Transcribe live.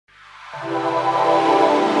मैं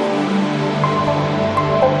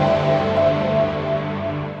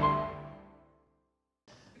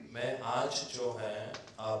आज जो है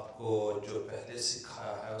आपको जो पहले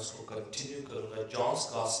सिखाया है उसको कंटिन्यू करूंगा जॉन्स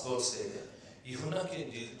गॉस्पेल से। यूहन्ना की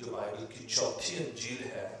इंजील जो बाइबल की चौथी इंजील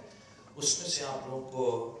है उसमें से आप लोगों को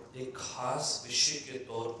एक खास विषय के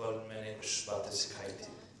तौर पर मैंने कुछ बातें सिखाई थी।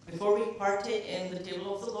 Before we partake in the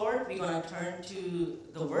table of the Lord, we're going to turn to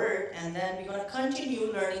the Word and then we're going to continue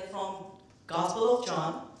learning from Gospel of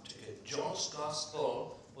John. ठीक है, जॉन्स गॉस्पेल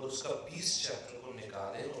और उसका 20 चैप्टर को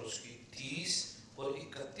निकालें और उसकी 30 और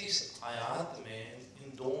 31 आयत में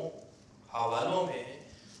इन दो हवालों में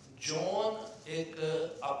जॉन एक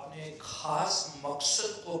अपने खास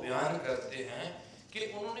मकसद को बयान करते हैं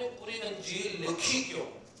कि उन्होंने पूरी अंजील लिखी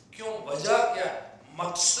क्यों, वजह क्या है,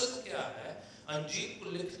 मकसद क्या है, अंजील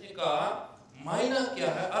को लिखने का मायना क्या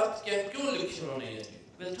है, अर्थ क्या है, क्यों लिखी उन्होंने ये।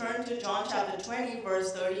 We'll turn to John chapter 20 verse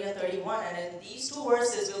 30 and 31 and in these two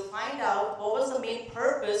verses we'll find out what was the main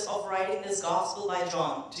purpose of writing this gospel by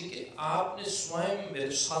John. ठीक है, आपने स्वयं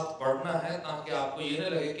मेरे साथ पढ़ना है ताकि आपको ये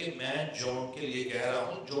न लगे कि मैं जॉन के लिए कह रहा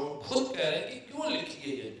हूँ, जॉन खुद कह रहे हैं कि क्यों लिखी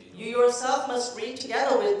है ये। You yourself must read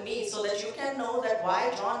together with me so that you can know that why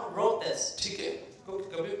John wrote this. ठीक है, क्योंकि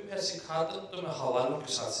कभी मैं सिखाता हूँ तो मैं हवालों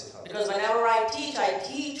के साथ सिखाता हूँ। Because whenever I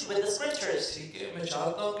teach with the scriptures. ठीक है, मैं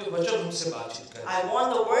चाहता हूँ कि वचन हमसे बातचीत करे। I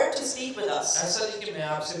want the word to speak with us. ऐसा नहीं कि मैं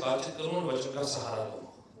आपसे बातचीत करूँ और वचन का सहारा लूँ।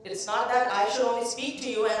 It's not that I should only speak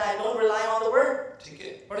to you and I don't rely on the word. ठीक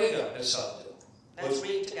है, पढ़ेगा मेरे साथ। Let's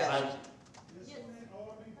read together.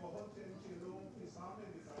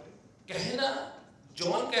 कहना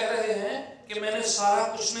जॉन कह रहे हैं कि मैंने सारा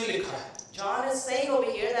कुछ नहीं लिखा है। John is saying over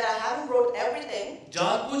here that I haven't wrote everything.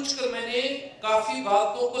 जानबूझकर मैंने काफी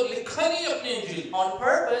बातों को लिखा नहीं अपनी इंजील। On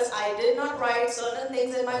purpose, I did not write certain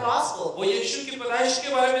things in my gospel. वो यीशु की पैदाइश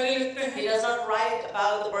के बारे में नहीं लिखते हैं। He does not write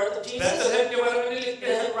about the birth of Jesus. Bethlehem के बारे में नहीं लिखते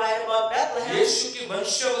He हैं। doesn't write about Bethlehem. यीशु की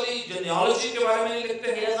वंशावली जेनेalogy के बारे में नहीं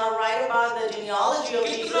लिखते He हैं। does not write about the genealogy of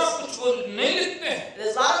कितना Jesus. कुछ वो नहीं लिखते हैं।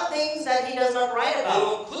 There's a lot of things that he does not write और about.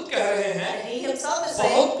 वो खुद कह रहे हैं And he himself is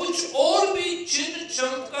saying, बहुत कुछ और भी चिन्ह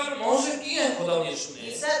चमत्कार मौजे किए हैं खुदा यीशु ने।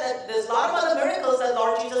 he said that there's a lot of other miracles that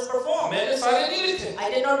Lord Jesus performed. मैंने सारे नहीं लिखे। I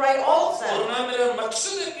did not write all of और them. ना मेरा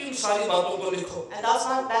मकसद है कि उन सारी बातों को लिखो। And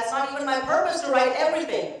that's not even my purpose to write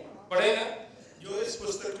everything. पढ़ेगा? जो इस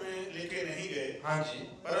पुस्तक में लिखे नहीं गए, हाँ जी।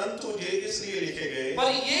 परंतु ये इसलिए लिखे गए, पर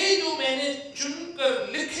ये जो मैंने चुनकर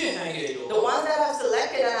लिखे हैं ये जो The ones that I have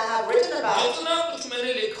selected and I have written about, जितना कुछ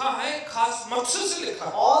मैंने लिखा है खास मकसद से लिखा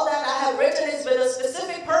है। all that I have written is with a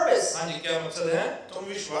specific purpose. हाँ जी, क्या मकसद है? तुम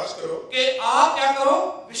विश्वास करो कि आप क्या करो?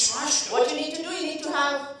 विश्वास करो। What you need to do, you need to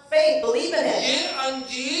have faith, believe in it. ये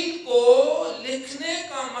अंजील को लिखने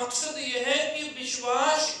का मकसद ये है कि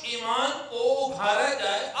विश्वास ईमान को उभारा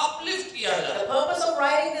जाए, अपलिफ्ट किया The जाए। purpose of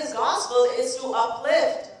writing this gospel is to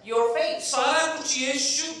uplift your faith. सारा कुछ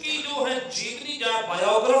यीशु की जो है जीवनी या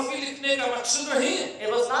बायोग्राफी लिखने का मकसद नहीं है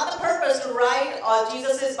It was not the purpose to write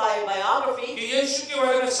Jesus' biography, कि यीशु के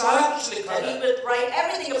बारे में सारा कुछ लिखा that he जाए। would write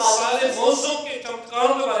everything about सारे Jesus. मौजों के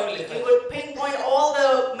चमत्कारों के बारे में लिखा He जाए। would pinpoint all the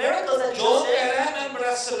miracles that जो Jesus कह did. रहा है मैं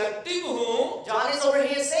बड़ा सिलेक्टिव हूँ, John is over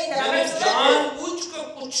here saying that मैंने I'm selected. जानबूझकर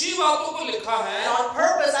कुछ ही बातों को लिखा है And on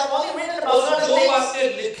purpose, I've only written about और certain जो things.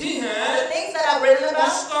 बातें लिखी And हैं the things that I've written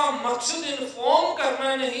about, उसका मकसद इन्फॉर्म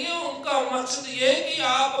करना नहीं है, उनका मकसद ये है कि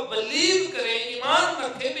आप बिलीव करें, ईमान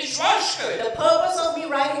रखें, विश्वास करें। the purpose of me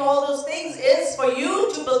writing all those things is for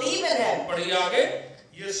you to believe in him. पढ़िए आगे।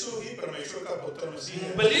 यीशु ही परमेश्वर का पुत्र मसीह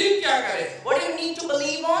है। बिलीव क्या करें? What do you need to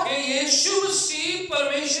believe on? कि यीशु मसीह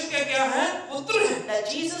परमेश्वर का क्या है? पुत्र है। That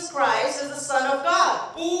Jesus Christ is the Son of God.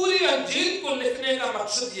 पूरी अंजील को लिखने का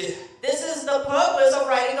मकसद ये है This is the purpose of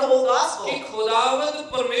writing the whole gospel. कि खुदावंद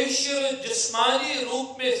परमेश्वर जिस्मानी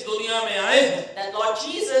रूप में इस दुनिया में आए हैं। That Lord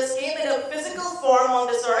Jesus came in a physical form on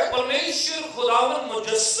this earth. परमेश्वर खुदावंद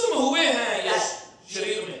मुजस्सम हुए हैं इस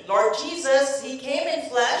शरीर में। Lord Jesus, he came in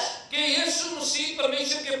flesh कि यीशु मसीह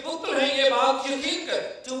परमेश्वर के पुत्र हैं, ये बात यकीन करें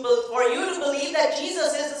for you to believe that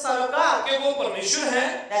Jesus is the Son of God. कि वो परमेश्वर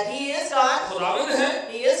हैं, That he is God. खुदावंद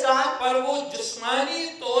हैं, He is God. पर वो जिस्मानी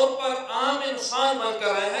तौर पर आम इंसान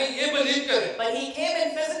बनकर आए हैं, ये बिलीव करें। But he came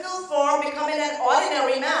in physical form, becoming an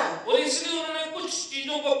ordinary man. और इसलिए उन्होंने कुछ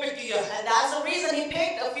चीजों को पिक किया है, And that's the reason he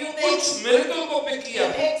picked a few कुछ things. मिरेकल को पिक He किया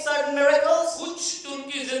है, picked certain miracles. कुछ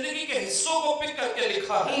उनकी जिंदगी के हिस्सों को पिक करके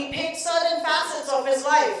लिखा है। He picked certain facets of his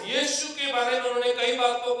life. यीशु के बारे में उन्होंने कई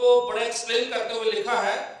बातों को बड़ा एक्सप्लेन करते हुए लिखा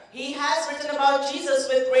है। He has written about Jesus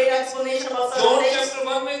with great explanation about certain John things. Chapter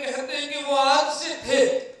 1 में कहते हैं कि वो आदि से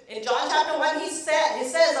थे In John chapter 1, he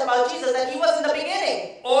says about Jesus that he was in the beginning.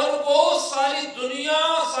 और वो सारी दुनिया,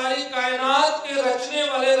 सारी कायनात के रचने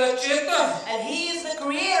वाले रचयिता हैं। And he is the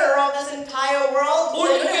creator of this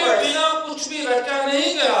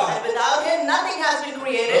nothing has been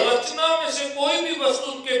created. रचना में से कोई भी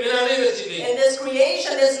वस्तु उनके बिना नहीं रची गई। In this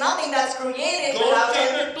creation, there's nothing that's created John without him.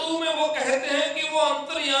 Chapter 2 में वो कहते हैं कि वो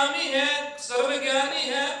अंतर्यामी है, सर्वज्ञानी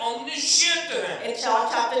है, omniscient है। In John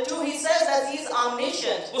chapter 2, he says that he's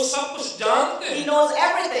omniscient. वो सब कुछ जानते He हैं। knows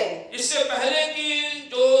everything. इससे पहले कि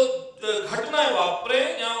जो घटनाएं वापरे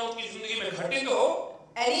या उनकी जिंदगी में घटित हो,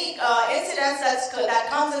 Any incidents that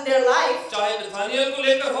comes in their life, चाहे नथानियल को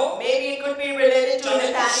लेकर हो, maybe it could be related to चाहे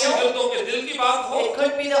Nathaniel, शिगिर्दों के दिल की बात हो, it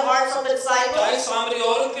could be the hearts of the चाहे disciples, सामरी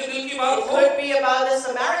औरत के दिल की बात it हो, could be about the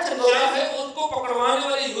Samaritan woman, चाहे उनको पकड़वाने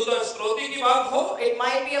वाले यहूदा इस्करियोती की बात हो, it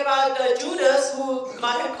might be about Judas who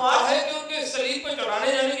got him caught, चाहे कि उनके सलीब पर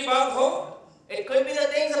चढ़ाने जाने की बात हो, it could be the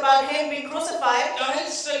things about him being crucified, चाहे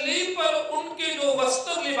सलीब पर उनके जो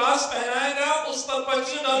वस्त्र लिबास पहनाएगा उस पर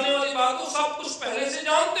पर्चियां डालने वाली बात हो, सब कुछ पहले से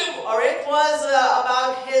जानते हो। or it was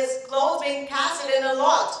about his clothes being casted in a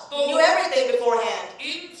lot. He knew everything beforehand.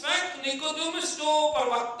 In fact, Nicodemus जो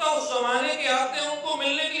प्रवक्ता उस जमाने के आते हैं, उनको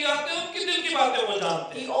मिलने के लिए आते हैं, उनके दिल की बातें वो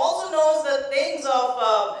जानते हैं। He also knows the things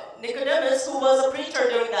of Nicodemus, who was a preacher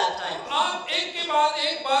during that time. आप एक के बाद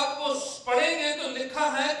एक बात को पढ़ेंगे तो लिखा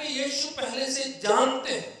है कि यीशु पहले से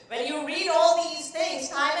जानते हैं। When you read all these things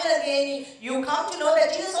time and again, you come to know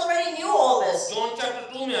that Jesus already knew all this. John chapter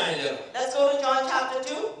 2 में आए जरा। Let's go to John chapter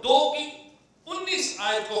 2. 2 की 19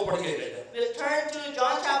 आयत को पढ़ के गए। We'll turn to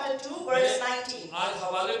John chapter 2 verse 19. आज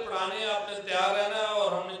हवाले पढ़ाने आपने तैयार रहना है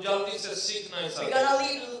और हमने जल्दी से सीखना है We're सब।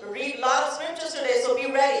 gonna read a lot of scriptures today, so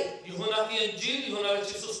be ready. यूहन्ना की इंजील, यूहन्ना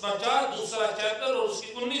रचित सुसमाचार, दूसरा चैप्टर और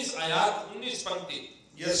उसकी 19 आयत, 19 पंक्ति।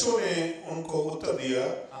 यीशु ने उनको उत्तर दिया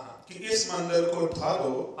कि इस मंदिर को ढा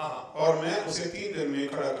दो और मैं उसे 3 दिन में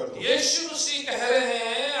खड़ा कर दूंगा। यीशु मसीह कह रहे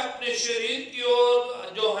हैं अपने शरीर की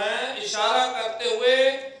ओर जो है इशारा करते हुए,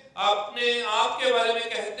 अपने आप के बारे में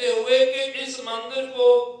कहते हुए कि इस मंदिर को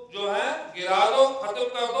जो है गिरा दो, खत्म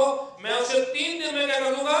कर दो, मैं उसे 3 दिन में क्या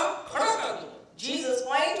कर दूंगा? खड़ा कर दूंगा। Jesus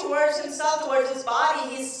pointing towards himself, towards his body,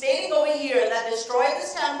 he's stating over here that destroy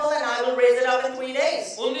this temple and I will raise it up in 3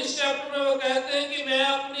 days. 19 chapter में वो कहते हैं कि मैं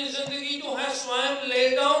अपनी जिंदगी जो है स्वयं ले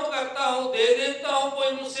डाउन करता हूँ, दे देता हूँ, कोई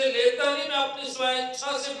मुझसे लेता नहीं, मैं अपनी स्वयं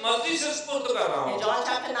इच्छा से मर्जी से स्पुर्द कर रहा हूँ। In John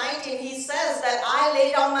chapter 19, he says that I lay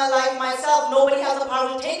down my life myself. Nobody has the power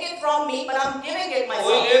to take it from me, but I'm giving it कोई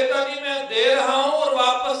myself. लेता नहीं, मैं दे रहा हूँ और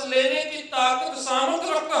वापस लेने की ताकत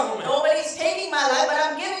सामर्थ रखता हूँ मैं। Nobody's taking my life, but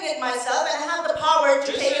I'm giving it myself, and I have the power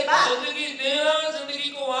to take it back. जिंदगी देना, जिंदगी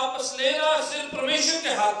को वापस लेना सिर्फ परमेश्वर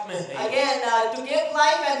के हाथ में है। Again, to give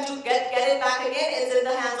life and to get it back again is in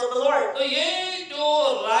the hands of the Lord. तो ये जो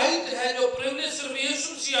राइट है, जो प्रिविलेज सिर्फ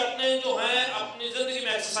यीशु मसीह अपने जो है अपनी जिंदगी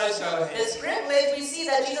में एक्सरसाइज कर रहे हैं। This privilege we see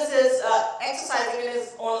that Jesus is exercising in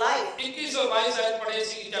his own life. 21 और 22 आयत पढ़े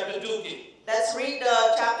इसी चैप्टर 2 की। Let's read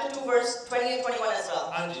chapter 2 verse 20 and 21 as well.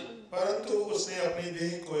 हाँ जी। परंतु उसने अपनी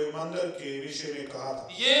देह को मंदिर के विषय में कहा था।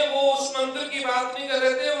 ये वो उस मंदिर की बात नहीं कर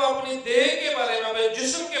रहे थे, वो अपनी देह के बारे में, अपने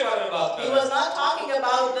जिस्म के बारे में बात कर He रहे was थे। not talking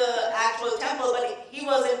about the actual temple, but he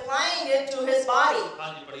was implying it to his body.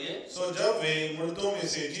 हाँ जी पढ़िए। सो जब वे मुर्दों में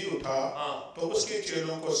से जी उठा तो उसके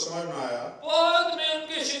चेलों को समझ में आया। बाद में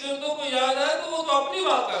उनके शिगिर्दों को याद आया तो वो तो अपनी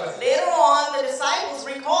बात कर रहे थे। Later on, the disciples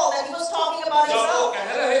recalled that he was talking about जब वो himself.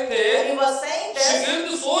 कह रहे थे, When he was saying this,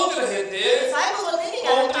 शिगिर्द सोच रहे थे, the disciples were thinking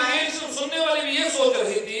at the time, congregation सुनने वाले भी ये सोच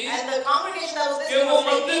रही थी and the congregation that was कि listening वो was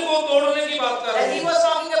मंदिर thinking को तोड़ने की बात कर that रहे he हैं। was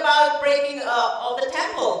talking about breaking of the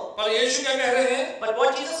temple. पर यीशु क्या कह रहे हैं? But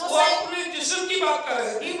what Jesus was वो saying, अपने जिस्म की बात कर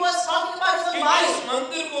रहे थे he was talking about his कि own body. इस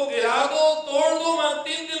मंदिर को गिरा दो, तोड़ दो, मैं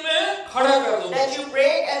 3 दिन में खड़ा कर दूंगा। That you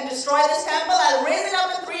break and destroy this temple, I'll raise it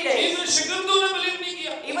up in 3 days. Even शिगिर्दों ने बिलीव नहीं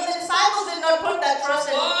किया। Even the disciples did not put that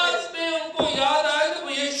trust in बाद this. में उनको याद आया कि वो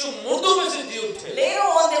यीशु मुर्दों में से जी उठे। Later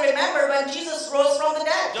on, they remembered when Jesus rose from the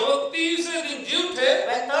dead. जब वो 30वें दिन जी उठे,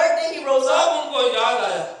 When third day he rose तब up, उनको याद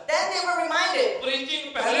आया। then they were reminded.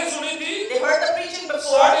 Preaching पहले सुनी थी, They heard the preaching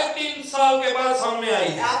before. 3.5 साल के बाद समझ में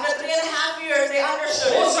आई। After 3.5 years, they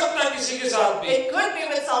understood हो it. सकता है किसी के साथ भी It could be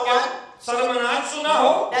with someone Sarman आज सुना हो,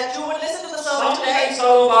 that you would listen to the sermon समझ कई today,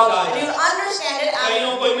 सालों बाद and आया। you'll understand it after.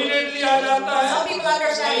 कईयों को इमीडिएटली आ जाता है, Some people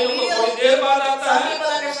understand कईयों को immediately. थोड़ी देर बाद आता Some है,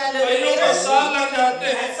 people understand it कईयों को later. साल लग जाते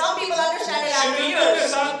हैं। And some people understand it after शिगिर्दों के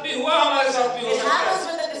years. साथ भी हुआ, हमारे साथ भी हो It सकता happens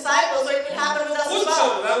है। with the disciples, so it could happen with us as कुछ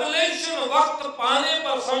well. रेवलेशन वक्त पाने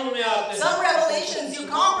पर समझ में आते हैं। Some revelations you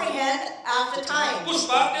comprehend after time. कुछ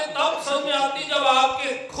बातें तब समझ में आती जब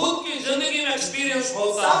आपके खुद की जिंदगी में एक्सपीरियंस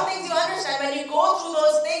होता Some है। things you understand when you go through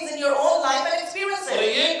those things in your own life and experience और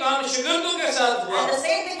it. ये काम शिगिर्दों के साथ हुआ। And the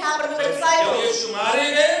same thing happened with the जब disciples. यीशु मारे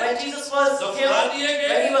गए, When Jesus was दफना killed, दिए गए,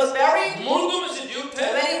 when he was buried, मुर्दों में से जी उठे,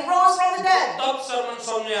 and when he rose from the dead, तब सरमन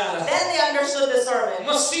समझ में आ रहा है। then they understood the sermon.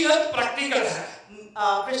 मसीहत practical है।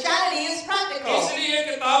 Christianity is practical. इसलिए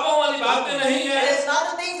किताबों वाली बातें नहीं है। It is not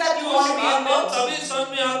the things that you कुछ want to read in बातें books. तभी समझ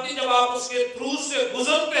में आती जब आप उसके थ्रू से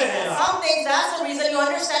गुजरते हैं। Some things, that's the reason you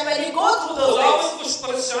understand when you go through those खुदावन things. कुछ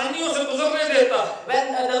परेशानियों से गुजरने देता है,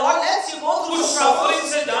 When the Lord lets you go through कुछ some troubles, सफरिंग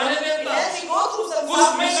से जाने He देता है, lets you go through some कुछ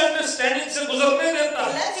suffering, मिसअंडरस्टैंडिंग से गुजरने देता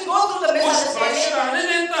He है, lets you go through the कुछ misunderstanding, प्रेशर आने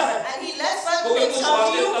देता है, and He lets certain क्योंकि things कुछ come to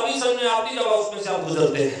बातें you, तभी समझ में आती जब आप उसमें से आप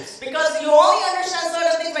गुजरते हैं। because you only understand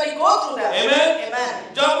certain things when you go through them. Amen. Amen.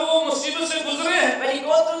 जब वो मुसीबत से गुजरे हैं, When you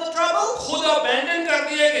go through the trouble, खुद अबैंडन कर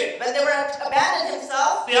दिए गए, when they were abandoned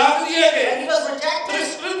Himself, त्याग दिए गए, when He was rejected,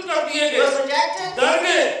 तिरस्कृत कर दिए He was गए, rejected, डर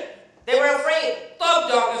गए, they were afraid. तब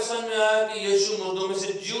जाके समझ में आया कि यीशु मुर्दों में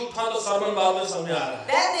से जी उठा। तो सरमन बाद में समझ में आ रहा है।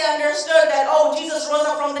 Then they understood that, oh, Jesus rose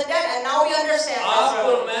up from the dead, and now we understand. आप That's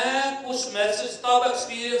और right. मैं कुछ मैसेज तब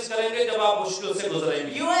एक्सपीरियंस करेंगे जब आप मुश्किल से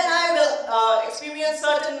गुजरेंगे। You and I will experience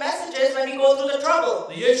certain messages when we go through the trouble.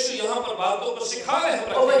 तो यीशु यहाँ पर बातों को सिखा रहे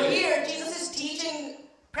हैं Over practically, here, Jesus is teaching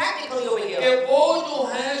practically over कि here वो जो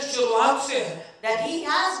है शुरुआत से है, that He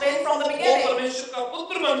has been from the वो beginning, परमेश्वर का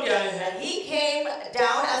पुत्र बन के आए हैं that He came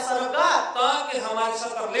down as Son of God ताकि हमारे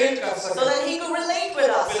साथ रिलेट कर so सके। that He could relate with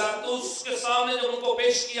us. पिलातुस के सामने जब उनको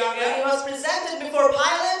पेश किया When गया, He was presented before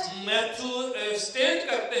Pilate, Matthew state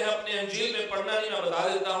करते हैं अपने अंजील में, पढ़ना नहीं मैं बता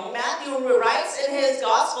देता हूँ, Matthew writes in his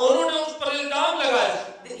gospel, उन्होंने उस पर इल्जाम लगाया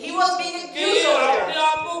he was being कि accused ये over अपने there,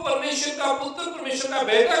 आप को परमेश्वर का पुत्र, परमेश्वर का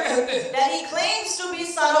बेटा कहते हैं। that he claims to be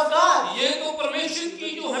Son of God. ये तो परमेश्वर की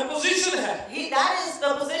जो है पोजीशन है। That is the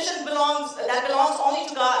position that belongs only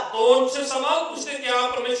to God. तो उनसे सवाल पूछते कि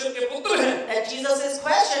आप परमेश्वर के पुत्र हैं। That Jesus is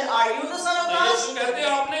questioned, are you the Son of तो God? यीशु कहते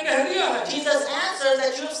हैं आपने कह दिया है। Jesus answers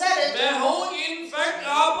that you have said it. मैं हूँ, इनफैक्ट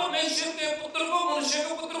आप परमेश्वर के पुत्र को, मनुष्य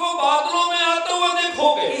के पुत्र को बादलों में आते हुए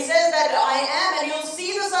देखोगे। He says that I am, and you'll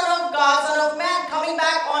see the Son of God, Son of Man, coming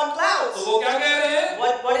back on clouds. तो वो क्या कह रहे हैं?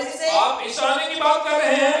 What is he saying? आप इस आने की बात कर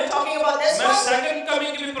रहे हैं। We're talking about this मैं one. सेकंड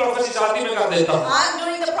कमिंग की भी प्रोफेसी साथ ही में कर देता हूँ। I'm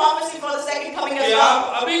doing the prophecy for the second coming as कि well.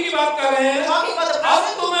 आप अभी की बात कर रहे हैं। We're talking about the अब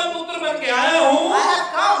present. तो मैं पुत्र बन के आया हूँ, I have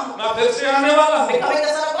come, मैं फिर से आने वाला हूँ, becoming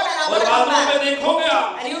the Son of God, and I'm और going to come बादलों में back. देखोगे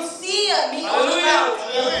आप। And you'll see me on the hallelujah.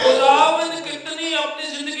 clouds. खुदावंद कितनी अपनी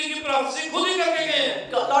जिंदगी की प्रोफेसी खुद ही करके गए हैं।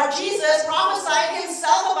 Lord Jesus prophesied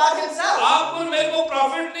Himself about Himself. आपको मेरे को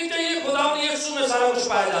प्रॉफिट नहीं चाहिए, खुदावंद यीशु में सारा कुछ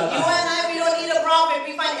पाया जाता You है। and I, we don't need a prophet.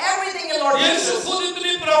 We find everything in Lord Yeshu Jesus. खुद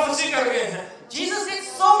इतनी प्रोफेसी कर गए हैं। Jesus did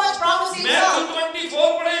so much prophecy Matthew Himself.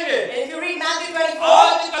 24 पढ़ेंगे। And if you read Matthew 24,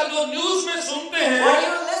 आजकल जो न्यूज़ में सुनते हैं,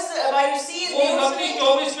 what you see in वो मत्ती news,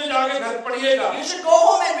 24 में जाके घर पढ़िएगा। you should go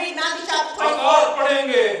home and read Matthew chapter अकाल 24.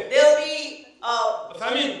 पढ़ेंगे, There'll be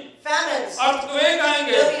famine, famines. Earthquake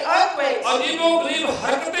आएंगे, There'll be earthquakes. अजीबोगरीब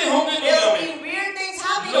हरकतें होंगी दुनिया There'll में। be weird things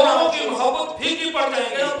happening लोगों around की you. मोहब्बत फीकी पड़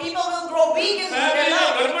जाएंगी। People will grow weak in their family में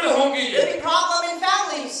life. गड़बड़ होंगी। There'll be problem in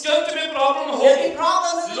families. Church में प्रॉब्लम There'll होगी। be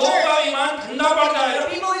problems in the लोगों का church. ईमान ठंडा पड़ जाएगा।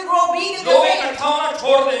 People will grow weak in लोग their faith. इकट्ठा होना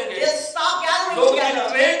छोड़ देंगे। They'll stop gathering लोग together.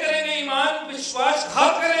 ट्रेड करेंगे, ईमान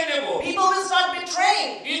विश्वासघात करेंगे वो। People will start betraying.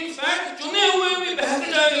 In fact चुने हुए भी बहक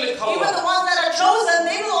जाएंगे, लिखा हुआ। Even the ones that are chosen,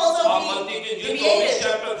 they will also आप be मत्ती के 24 deviated.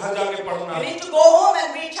 चैप्टर घर जाके पढ़ना You है। need to go home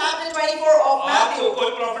and read chapter 24 of आपको Matthew.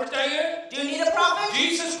 कोई प्रॉफिट चाहिए? Do you need a prophet?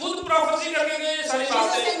 Jesus खुद प्रोफेसी करके गए ये सारी Jesus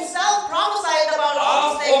बातें। Himself prophesied about all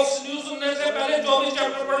आप these things. फॉक्स न्यूज़ सुनने से पहले 24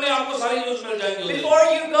 चैप्टर पढ़ लें, आपको सारी न्यूज़ मिल जाएंगी उधर। Before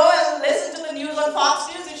you go and listen to the news on Fox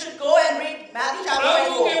News, you should go and read Matthew chapter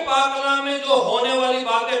प्रभु के 24. पाक कलाम में जो होने वाली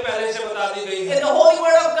बातें पहले से बता दी गई In है। the Holy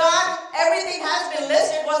Word of God, everything has been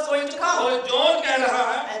listed what's going to come. और जॉन कह रहा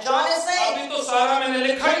है, And John is saying, अभी तो सारा मैंने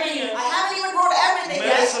लिखा ही नहीं है, I haven't even wrote everything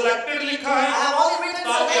मैंने yet. सिलेक्टेड लिखा I है have only written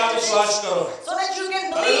ताकि आप selected विश्वास things करो। so that you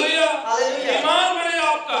can believe. Hallelujah. Hallelujah. ईमान बढ़े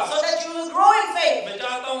आपका। So that you will grow in faith. मैं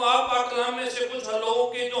चाहता हूँ आप पाक कलाम में से कुछ लोगों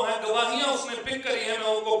की जो है गवाहियां उसने पिक करी है,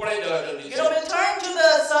 मैं उनको पढ़े जरा जल्दी You know, से। we'll turn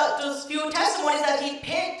to few testimonies that he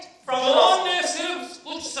picked from the John gospel. ने सिर्फ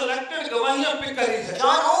कुछ सिलेक्टेड गवाहियां पिक करी है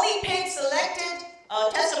John only picked selected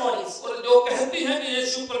testimonies और जो कहती हैं कि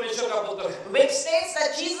यीशु परमेश्वर का पुत्र है। which states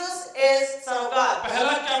that Jesus is Son of God.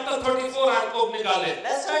 पहला चैप्टर 34 आपको निकाले।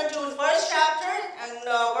 Let's turn to first chapter and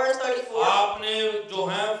verse 34. आपने जो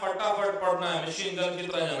है फटाफट पढ़ना है, मशीन गन की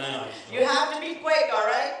तरह जाना है। You have to be quick, all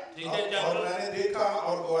right? ठीक है और चैप्टर। मैंने देखा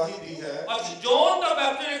और गवाही दी है। और जॉन द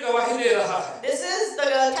बैप्टिस्ट गवाही दे रहा है। This is the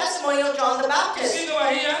testimony of John the Baptist. किसकी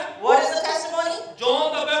गवाही है? What is the testimony?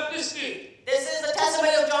 John the Baptist की। This is the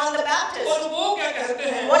testimony of John the Baptist. और वो क्या कहते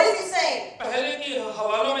हैं? What is he saying? पहले की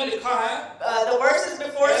हवालों में लिखा है, The verses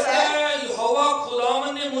before said यहोवा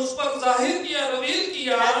खुदावंद ने मुझ पर जाहिर किया, रिवील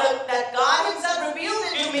किया that God Himself revealed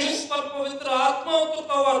it कि to me, जिस पर पवित्र आत्मा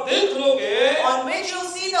उतरता हुआ देख लोगे, on which you'll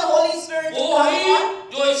see the Holy Spirit वो come ही upon.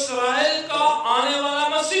 जो इस्राएल का आने वाला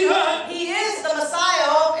मसीह है। He is the Messiah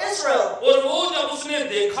of Israel. और वो जब उसने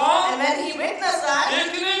देखा, And when he witnessed that,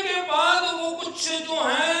 देखने के बाद वो कुछ जो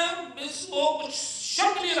है वो कुछ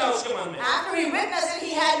शक नहीं रहा उसके मन में, after he witnessed it,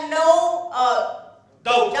 he had no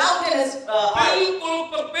doubt in his heart. बिल्कुल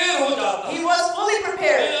प्रिपेयर हो जाता He है was fully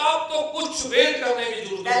prepared कि अब तो कुछ वेट करने की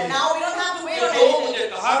जरूरत that नहीं, now we don't have to wait on जो anything. मुझे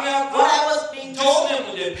कहा गया What था, I was being जो told, ने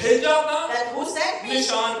मुझे भेजा था, that who sent me,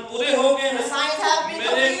 निशान पूरे हो गए the हैं, signs have been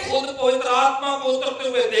मैंने completed. खुद पवित्र आत्मा को उतरते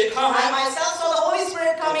हुए देखा I है, myself saw the Holy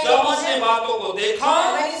Spirit coming जब upon उसने him. बातों को देखा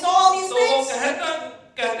And when he saw all these तो वो things,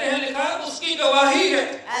 कहते हैं लिखा है उसकी गवाही है।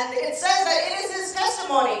 and it says that it is his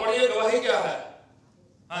testimony. और ये गवाही क्या है?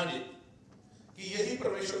 हाँ जी, कि यही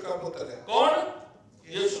परमेश्वर का पुत्र है। कौन?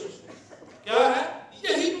 यीशु क्या है?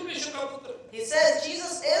 यही परमेश्वर का पुत्र है। He says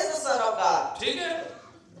Jesus is the Son of God. ठीक है,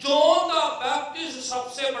 जॉन द बैप्टिस्ट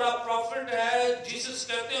सबसे बड़ा प्रॉफिट है। जीसस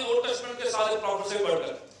कहते हैं ओल्ड टेस्टमेंट के सारे प्रॉफिट से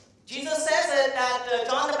बढ़कर। Jesus says it that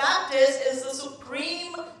John the Baptist is the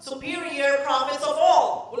supreme, superior prophets of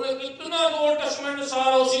all. उन्हें कितना ओल्ड टेस्टमेंट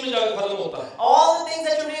सारा उसी में जाकर खत्म होता है। All the things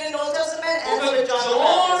that you read in Old Testament ends with John the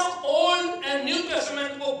Baptist. Old and new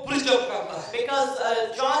testament को ब्रिज अप करता है। Because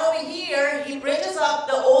John over here, he bridges up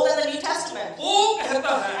the Old and the New Testament. वो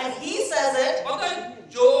कहता है, And he says it. पता है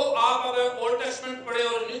जो आप अगर ओल्ड टेस्टमेंट पढ़े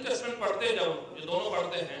और न्यू टेस्टमेंट पढ़ते हैं, जब ये दोनों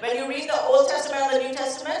पढ़ते हैं, When you read the Old Testament and the New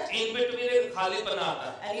Testament, in between एक खालीपन आता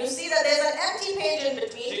है। and you see that there's an empty page in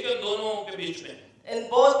between ठीक है, दोनों के बीच में in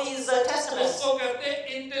both these testaments. उसको कहते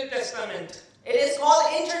हैं inter testament. It is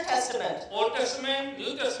called intertestament. Old testament,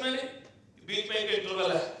 new testament, बीच में एक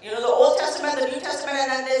इंटरवल है। You know, the Old Testament, the New Testament,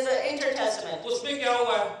 and then there's the intertestament. उसमें क्या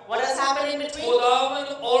हुआ है? What has happened in between? खुदावन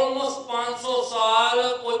ऑलमोस्ट 500 साल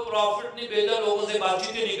कोई प्रॉफिट नहीं भेजा, लोगों से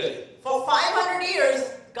बातचीत ही नहीं करी। For 500 years,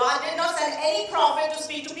 God did not send any prophet to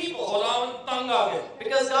speak to people. खुदावन तंग आ गए।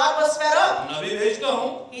 Because God was fed up. नबी भेजता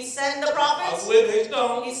हूँ, He sent the prophets, अगुए भेजता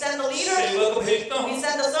हूँ, He sent the leaders, सेवक भेजता हूँ, He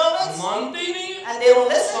sent the servants, मानते ही नहीं है, and they don't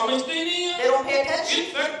listen, समझते ही नहीं they है। don't pay attention.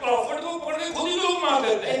 In fact profit को पकड़ के खुद ही लोग मार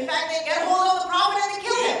देते हैं। In fact, they get hold of the prophet and they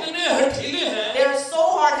kill him. इतने हठीले हैं। They are so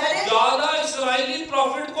hard-headed. ज्यादा इस्राएली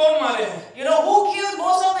प्रॉफिट कौन मारे हैं? You know who killed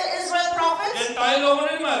most of the Israel prophets? Gentile लोगों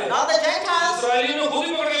ने नहीं मारे, Not the Gentiles, इस्राएली ने खुद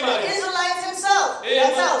ही पकड़ के the मारे। Israelites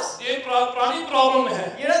themselves. ये पुरानी प्रॉब्लम है।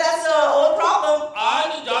 You know, that's the old problem.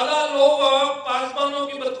 आज ज्यादा लोग पासवानों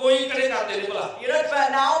की बदकोई करे करते हैं बोला। You know,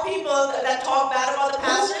 but now people that talk bad about the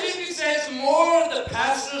pastors, He says more the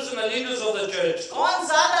pastors and the leaders of the church. कौन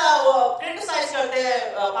ज़्यादा criticize करते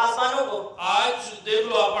हैं पासवानों को? आज देख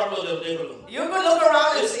लो, आप पढ़ लो, जब देख लो। You could look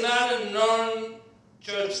around and It's see. not a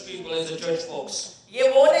non-church people, it's the church folks. ये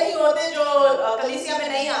वो नहीं होते जो कलीसिया में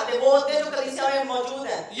नहीं आते, वो होते जो कलीसिया में मौजूद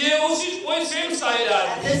हैं. ये उसी वही सेम स्टाइल And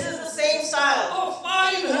है। this is the same style. तो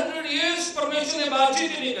 500 years परमेश्वर ने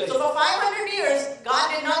बातचीत ही नहीं So करी। for 500 years,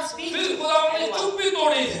 God did not speak फिर to खुदा ने anyone. चुप भी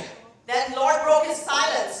तोड़ी है। Then Lord broke his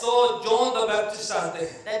silence. तो जॉन द बैप्टिस्ट आते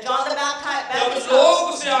हैं। Then John the जब Baptist लोग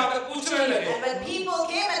comes. उसे आकर पूछने लगे, And when people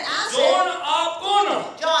came and asked John him, आप कौन हो?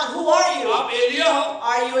 John, who are you? आप एलिया हो?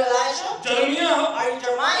 Are you Elijah? जर्मिया हो? Are you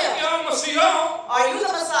Jeremiah? क्या मसीहा हो? Are you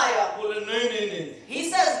the Messiah? बोले नहीं नहीं नहीं। He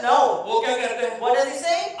says no. वो क्या कहते हैं? What does he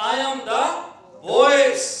say? I am the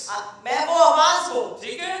voice. मैं वो आवाज हूँ.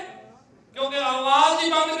 ठीक है, क्योंकि आवाज ही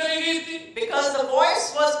बंद करी गई थी। Because the voice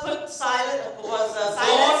was put silent, was John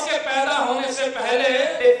silenced के पैदा होने से पहले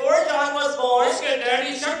before John was born. उसके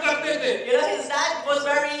डैडी शक करते थे। You know, his dad was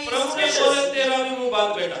very प्रभु ने बोले suspicious. तेरा भी मुंह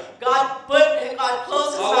बंद बेटा। God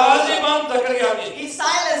closed his आवाज ही mouth. बंद जकरिया की। He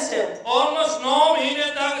silenced him. ऑलमोस्ट 9 महीने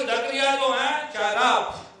तक जकरिया जो है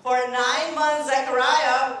शराब, For 9 months,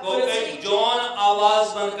 Zechariah वो couldn't कहीं speak जॉन आवाज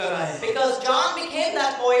बंद कर आए। because John became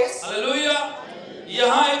that voice. Hallelujah.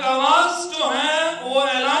 यहाँ एक आवाज जो है वो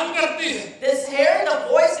ऐलान करती है। This here, the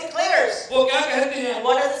voice declares. वो क्या कहती है? And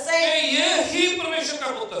what does it कि say? ये ही परमेश्वर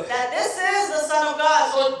का पुत्र है। That this is the Son of God.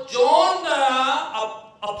 तो जॉन द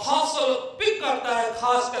अपोस्टल पिक करता है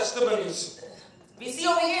खास testimonies. We see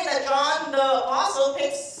over here that John the Apostle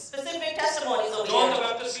picks specific testimonies over John the here.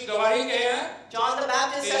 Baptist की गवाही क्या है? John the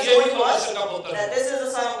Baptist's ये testimony भी was परमेश्वर का पुत्र है। that this is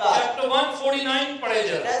the Son of God. Chapter 149 पढ़े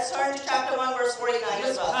जरा। Let's turn to chapter 1 verse 49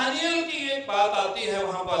 as well. Daniel की एक बात आती है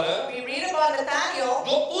वहां पर, We read about Nathaniel,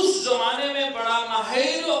 जो उस जमाने में बड़ा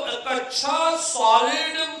माहिर और एक अच्छा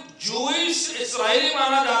सॉलिड जूइश इस्राएली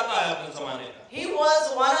माना जाता है अपने जमाने का। he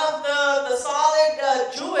was one of the solid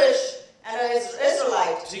Jewish and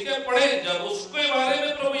Israelite. ठीक है, पढ़े जब उसके बारे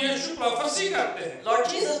में प्रभु यीशु प्रोफेसी करते हैं Lord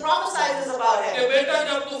Jesus prophesied this about कि him. बेटा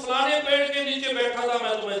जब तू फलाने पेड़ के नीचे बैठा था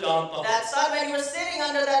मैं तुम्हें जानता हूँ। That son, when you were sitting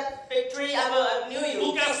under that fig tree, I knew तू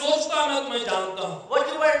you. क्या सोचता मैं तुम्हें जानता हूँ।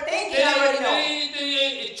 What you were thinking, I already know. तेरी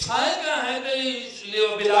इच्छाएं क्या है, तेरी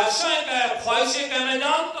अभिलाषाएं क्या है, ख्वाहिशें क्या मैं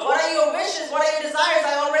जानता हूँ। What are your wishes? What are your desires?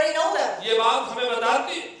 I already know them. ये बात हमें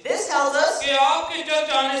बताती है This tells us कि आपके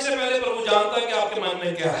चर्च आने से पहले प्रभु जानता है कि आपके मन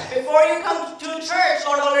में क्या है। Before you come to church,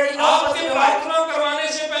 Lord already knows what's आपके in your heart. प्रार्थना करवाने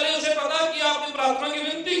से पहले उसे पता कि आपकी प्रार्थना की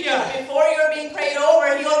विनती क्या है। Before you're being prayed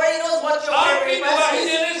over, He already knows what your prayer आपकी request गवाही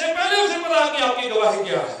is. देने से पहले उसे पता कि आपकी गवाही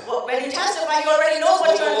क्या है। Well, when you testify, He already knows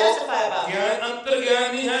what you're going to testify about. ज्ञान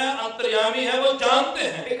अंतर्ज्ञानी है, अंतर्यामी है, वो जानते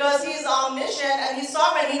हैं। Because He's omniscient and He's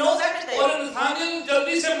sovereign, He knows everything. और नथानियल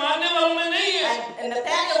जल्दी से मानने वालों में नहीं है। And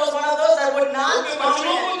Nathaniel was one of those that would not क्योंकि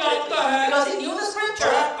वचनों को जानता है। because he knew the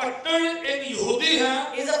scripture. कट्टर एक यहूदी है।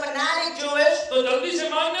 He's a fanatic Jewish. तो जल्दी से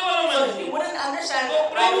मानने वालों में So नहीं। he wouldn't understand तो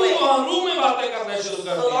right प्रभु away. को रूह में बातें करने शुरू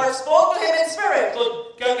कर So the the. Lord spoke to him in spirit. तो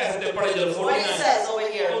क्या कहते पढ़े जब What he says over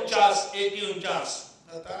here. 49:49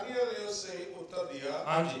 Nathaniel ने उससे उत्तर दिया,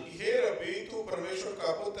 हाँ जी। हे रब्बी, तू परमेश्वर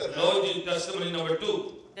का पुत्र है। लो जी, testimony number 2।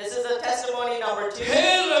 This is a testimony number 2. हे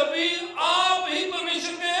रब्बी, आप ही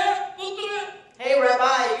परमेश्वर के पुत्र हैं। Hey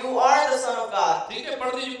Rabbi, you are the Son of God. ठीक है,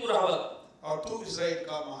 पढ़ दीजिए पूरा हवाला। और तू इस्राएल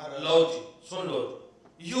का महाराजा। लो जी, सुन लो।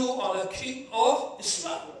 You are the king of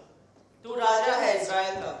Israel. तू राजा है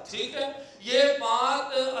इस्राएल का। ठीक है, ये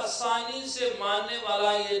बात आसानी से मानने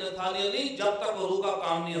वाला ये नथानियल नहीं, जब तक रूह का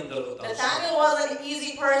काम नहीं अंदर होता। Nathaniel was an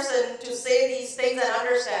easy person to say these things and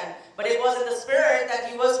understand, but it was in the spirit that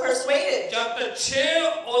he was persuaded. जब तक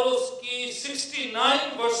 6 और उसकी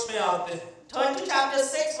 69 वर्ष में आते हैं। Turn to chapter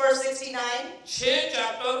 6 verse 69. 6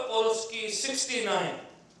 chapter और उसकी 69।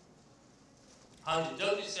 हाँ जी,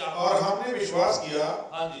 जल्दी से आप। और हमने विश्वास किया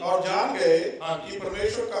हाँ जी। और जान गए हाँ जी। कि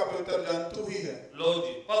परमेश्वर का पवित्र जन तू ही है। लो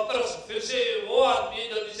जी, पत्रस फिर से वो आदमी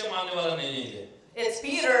जल्दी से मानने वाला नहीं है। It's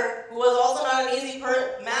Peter, who was also not an easy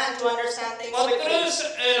man to understand things quickly. पत्रस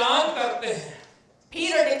ऐलान करते हैं,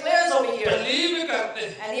 Peter declares over here, believe करते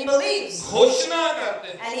हैं, and he believes, घोषणा करते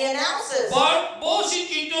हैं। and he announces. बहुत सी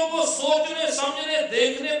चीजों को सोचने, समझने,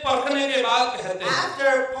 देखने, परखने के बाद कहते हैं।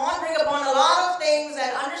 After pondering upon a lot of things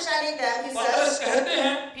and understanding them, he पत्रस says, कहते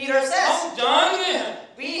हैं, Peter says, हम जान गए हैं,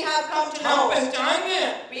 we have come to हम know, पहचान गए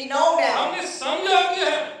हैं, we know now, हमने समझा गया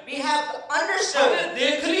है, we have हमने understood,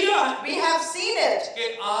 देख लिया है we have seen it,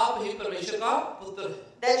 कि आप ही परमेश्वर का पुत्र हैं।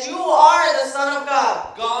 that you are the Son of God.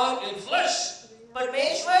 God in flesh.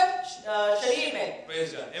 परमेश्वर शरीर में. Praise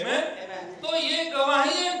God. Amen. Amen. तो ये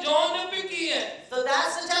गवाही है जॉन ने भी की है। So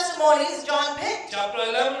that's the testimonies John picked. Chapter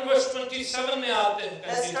 11 verse 27 में आते हैं।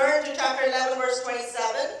 Let's turn to chapter 11 verse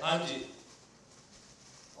 27. हाँ जी,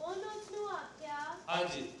 हाँ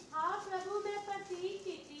जी, हाँ प्रभु मैं प्रतीक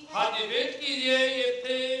कीती है। हाँ जी, वेट कीजिए, ये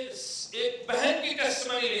थे एक बहन की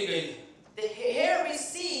टेस्टिमनी ली गई। Here we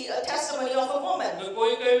see a testimony of a woman. तो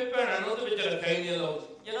कोई कहे भी पहनानो तो बेचारा रखा ही नहीं लोग।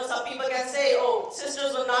 You know, some people can say, oh,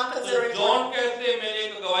 sisters were not considered. John कहते हैं मैंने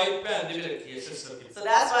एक गवाही पहन भी रखी है सिस्टर की। So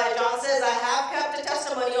that's why John says, I have kept a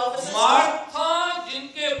testimony of a sister. Martha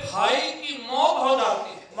जिनके भाई की मौत हो जाती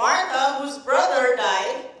है। Martha, whose brother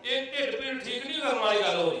died. एक ढिड पीड़ ठीक नहीं करने वाली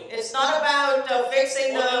गल हो रही। It's not about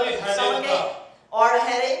fixing the stomachache or a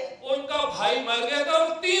headache. उनका भाई मर गया था और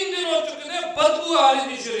 3 दिन हो चुके थे, बदबू आ रही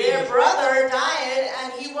थी शरीर Their में। brother died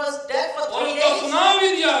and he was dead for 3 और days. उसको सुना भी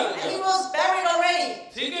दिया And he was buried already.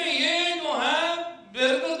 ठीक है, ये जो है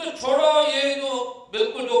बिल्कुल तो छोड़ो, ये जो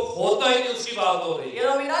बिल्कुल जो होता ही नहीं उसकी बात हो रही है। You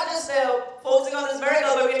know, we're not just focusing on this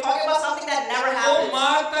miracle, but we're talking about something that never वो happened.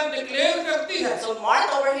 मार्था डिक्लेयर करती है। So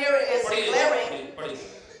Martha over here is declaring.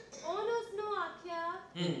 उन्होंने आख्या,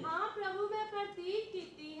 हाँ प्रभु मैं प्रतीक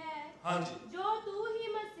कीती है। हाँ जी, जो तू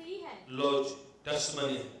ही मसीह है। लो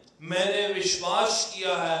टेस्टिमनी, मैंने विश्वास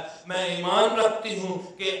किया है, मैं ईमान रखती हूँ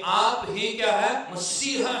कि आप ही क्या है,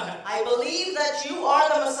 मसीहा है। I believe that you are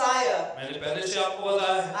the Messiah. मैंने पहले से आपको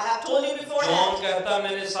बताया है। I have told you before John that. कहता है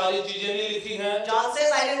मैंने सारी चीजें नहीं लिखी हैं, John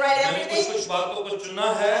says I didn't write मैंने everything. कुछ बातों को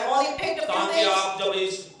चुना है I only picked a few ताकि things आप जब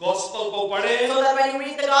इस गॉस्पेल को पढ़ें, so that when you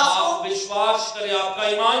read the आप gospel, विश्वास करें, आपका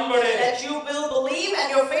ईमान बढ़े। that you will believe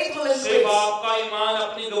and your faith will सिर्फ increase. आपका ईमान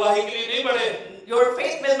अपनी गवाही के लिए नहीं बढ़े। Your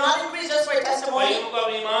faith will not increase just for a testimony. कईयों का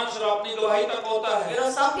ईमान सिर्फ अपनी गवाही तक होता है। You know,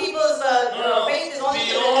 some people's faith is only for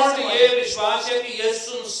the beyond testimony. ये विश्वास है कि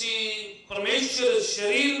यीशु मसीह परमेश्वर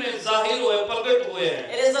शरीर में जाहिर हुए, प्रकट हुए हैं।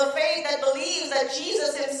 It is a faith that believes that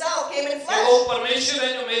Jesus himself came in कि flesh. वो परमेश्वर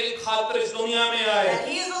है जो मेरी खातिर इस दुनिया में आए।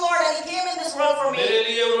 And he is the Lord and he came in this world for me. मेरे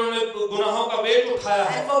लिए उन्होंने गुनाहों का वेट उठाया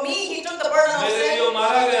है। And for me he took the burden of मेरे लिए वो sin.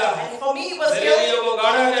 मारा गया है। And for me he was मेरे killed. लिए वो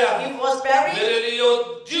गाड़ा गया है। He was buried. मेरे लिए वो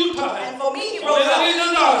जी उठा है। And for me he वो rose मेरे लिए up.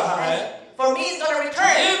 जिंदा रहा है। For me he's going to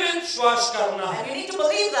return. ये विश्वास करना है। And you need to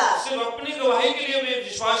believe that. सिर्फ अपनी गवाही के लिए भी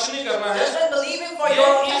विश्वास नहीं करना है। Just don't believe him for ये your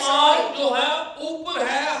own ईमान testimony. जो है ऊपर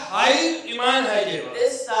है, हाई ईमान है ये।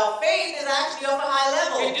 This faith is actually of a high कि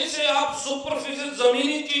level. जिसे आप सुपरफिशियल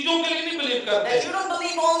जमीनी चीजों के लिए नहीं बिलीव करते। That you don't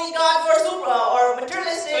believe only God for supra or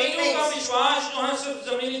materialistic कईयों का things. विश्वास जो है सिर्फ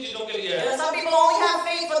जमीनी चीजों के लिए You है। know, some people only have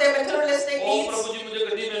faith for their materialistic O needs. प्रभु जी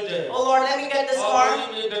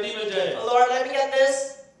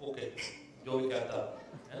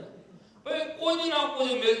कुछ ना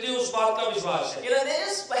कुछ मिल जाए उस बात का विश्वास है। You know, they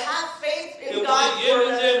just have faith कि in God मुझे ये for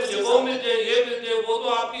मिल जाए, them to मुझे see वो मिल something. जाए, ये मिल जाए, वो तो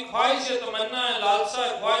आपकी ख्वाहिश है, तमन्ना है, लालसा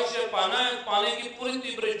है, ख्वाहिश है, पाने की पूरी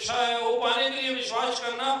तीव्र इच्छा है, वो पाने के लिए विश्वास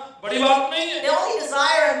करना बड़ी बात नहीं है। They only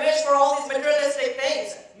desire and wish for all these materialistic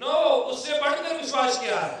things. No, उससे बढ़कर विश्वास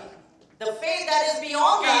क्या है? The faith that is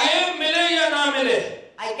beyond कि that, ये मिले या ना मिले,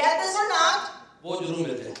 I get this or not, वो जरूर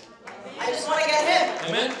मिल जाए। I just want to get Him.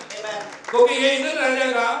 आमीन। Amen. क्योंकि ये इधर रह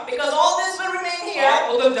जाएगा, Because all this will remain आप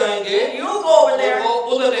here, उधर जाएंगे, you go over there, वो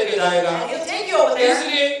उधर लेके जाएगा। and He'll take you over there.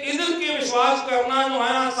 इसलिए इधर के विश्वास करना जो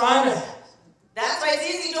है आसान है, That's why it's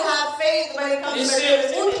easy to have faith when it comes to इससे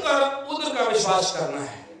materialistic things. उठकर उधर का विश्वास करना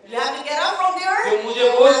है You have to get up from the earth. कि मुझे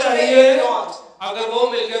वो and have faith चाहिए, beyond. अगर वो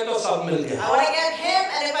मिल गया तो सब मिल गया। I want to get Him,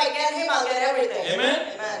 and if I get Him, I'll get everything. आमीन।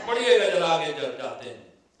 Amen. पढ़िएगा जरा आगे चल जाते हैं।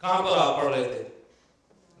 कहाँ पर आप पढ़ रहे थे?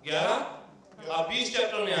 11? आप 20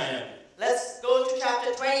 चैप्टर में आए हैं। Let's go to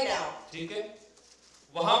chapter 20 now. ठीक है।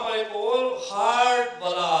 वहां पर एक और हार्ट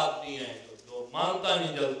वाला आदमी है जो मानता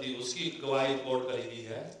नहीं जल्दी, उसकी गवाही कोट करी गई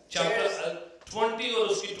है चैप्टर 20 और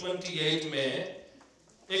उसकी 28 में।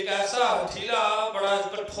 एक ऐसा हठीला, बड़ा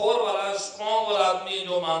कठोर वाला, स्ट्रॉन्ग वाला आदमी है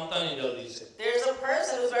जो मानता नहीं जल्दी से। There's a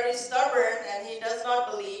person who's very stubborn and he does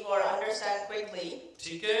not believe or understand quickly.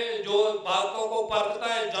 ठीक है, जो बातों को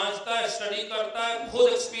परखता है, जांचता है, स्टडी करता है, खुद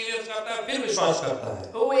एक्सपीरियंस करता है, फिर विश्वास करता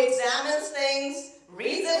है। Who examines things,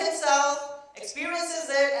 reads it himself, experiences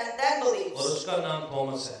it, and then believes. और उसका नाम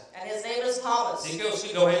थॉमस है। And his name is Thomas. ठीक है,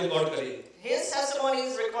 उसकी गवाही रिकॉर्ड करी। His testimony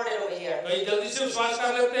is recorded over here. कई जल्दी से विश्वास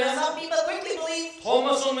कर लेते हैं, Some people quickly believe,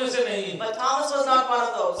 Thomas उनमें से नहीं, but Thomas was not one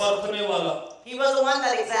of those. परखने वाला, He was the one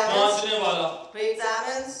that examines, जांचने वाला, who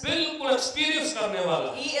examines. बिल्कुल एक्सपीरियंस करने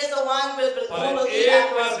वाला। He is the one who पर believes एक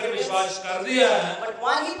after बार फिर experience. विश्वास कर दिया है, But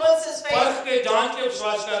when he puts his faith, परख के जांच के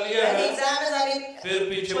विश्वास कर लिया and he है, examines and he फिर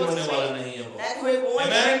पीछे puts मुड़ने his वाला faith, नहीं है वो। then he won't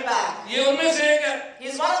Amen? shrink back. ये उनमें से एक है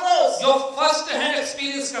He's one of those जो फर्स्ट हैंड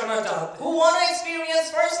एक्सपीरियंस करना चाहते हैं। who want to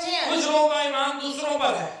experience firsthand. कुछ लोगों का ईमान दूसरों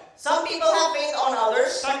पर है, Some people have faith on others.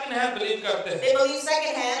 Second hand believe करते हैं They believe कि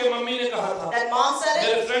secondhand. मम्मी ने कहा था, That mom said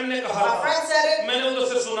मेरे it, फ्रेंड ने कहा my था, friend said it, मैंने उधर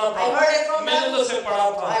से सुना था, I heard it from मैंने them, उधर से पढ़ा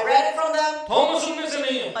था। I read it from them. Thomas उनमें से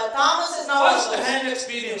नहीं है। But Thomas is not one of first those. Hand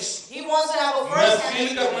experience He wants to have a मैं first-hand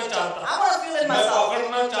फील करना experience. चाहता, I want to feel it मैं myself.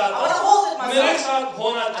 पकड़ना I want चाहता, to hold it myself. मेरे साथ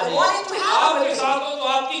होना I want it to चाहिए। happen आपके with me. साथ हो तो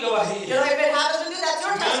आपकी गवाही You know, है। if it happens with you, that's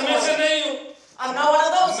your मैं उनमें से testimony. नहीं हूँ, I'm not one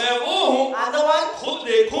of those. मैं वो हूँ, I'm the one खुद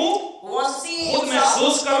देखूं, who wants to see खुद himself,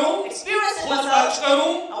 महसूस करूं, experience it खुद myself. टच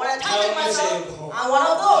करूं, I want to मैं touch it उनमें से एक myself. हूँ। I'm one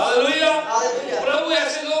of those. Hallelujah. Hallelujah. प्रभु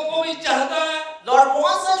ऐसे लोगों को भी चाहता है Lord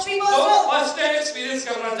wants such people जो as well. First hand experience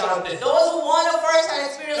करना चाहते हैं। Those who want a first-hand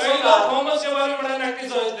experience कई from लोग God. थॉमस के बारे में बड़ा नेगेटिव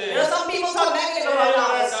सोचते You हैं, know, some people talk negative about बड़ा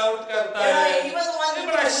Thomas. डाउट करता You know, है, he was the one ये who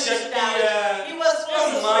बड़ा pushed him शक्ति down. है, He was full ये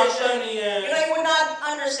of मानता suspicion. नहीं है। You know, he would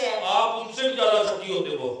not understand. आप उनसे भी ज्यादा शक्ति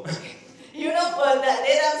होते हो। You know, but that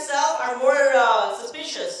they themselves are more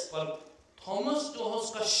suspicious. पर थॉमस जो है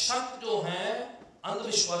उसका शक जो है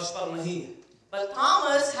अंधविश्वास पर नहीं है, But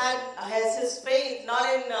Thomas has his faith not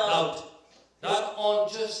in doubt, not on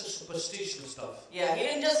just superstition stuff, yeah, he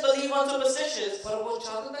didn't just believe on superstitions. पर वो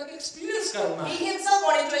चाहता था कि एक्सपीरियंस करना He है, himself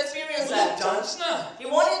wanted to experience मुझे that. जांचना है,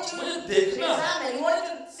 He wanted to मुझे देखना है। examine. He wanted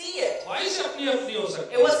to see it. ख्वाहिश अपनी अपनी हो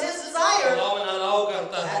सकती It was his desire, अल्लाह में अलाउ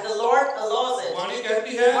करता है। and the Lord allows it. वाणी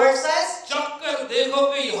कहती है, Word says, चख कर देखो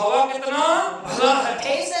कि हवा कितना भला है।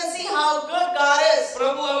 taste and see how good God is.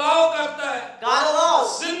 Prabhu allow करता है, God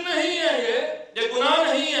allows. सिन नहीं है ये गुनाह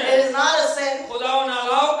नहीं It है। is not a sin. खुदा उन्हें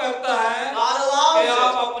अलाउ करता है God कि allows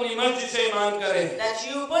आप अपनी मर्जी से ईमान करें, it. That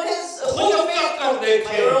you put खुद your चख faith कर by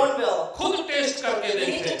देखें, your own will. खुद टेस्ट करके You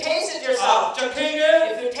need to देखें। taste it आप yourself. चखेंगे,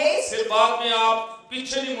 If you taste, फिर बाद में आप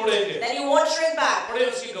पीछे नहीं मुड़ेंगे। then you won't shrink back. पढ़े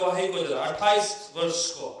उसकी गवाही को जरा 28 वर्ष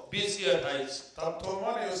को 20 या 28। तब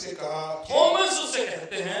थोमा ने उसे कहा, थॉमस उसे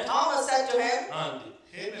कहते हैं, Thomas said to him, हाँ जी,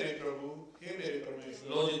 हे मेरे प्रभु, हे मेरे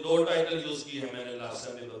परमेश्वर। लो जी, 2 टाइटल यूज की है मैंने लास्ट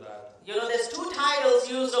में भी बताया था। you know, there's 2 titles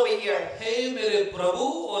used over here. हे मेरे प्रभु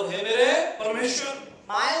और हे मेरे परमेश्वर।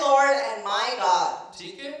 My Lord and my God.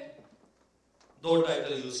 ठीक है, 2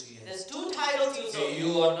 टाइटल यूज की है। There's 2 titles used over here.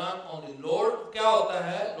 You are not only Lord, क्या होता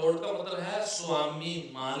है लॉर्ड का मतलब है स्वामी,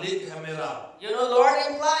 मालिक है मेरा। You know, Lord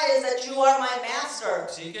implies that you are my master.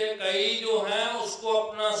 ठीक है, कई जो हैं उसको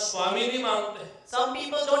अपना स्वामी नहीं मानते, Some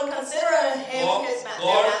people don't consider him his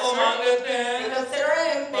God को मान master. लेते They हैं, consider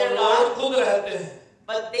him पर their लॉर्ड God, खुद रहते हैं।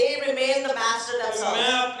 but they remain the master मैं themselves.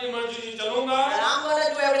 अपनी मर्जी से चलूंगा, And I'm going to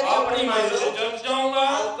do everything अपनी according to my मर्जी से will. चर्च जाऊंगा,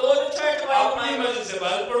 I'll go to church according to अपनी my will. मर्जी से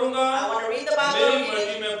बाइबल पढ़ूंगा, I want to read the Bible or मेरी read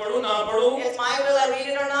मर्जी it. में पढ़ूं ना पढ़ूं, It's my will I read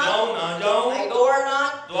it or not. जाऊं ना जाऊं, I go or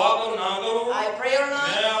not. दुआ करूं ना करूं, I pray or not.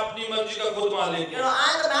 मैं अपनी मर्जी का खुद मालिक You know, हूं।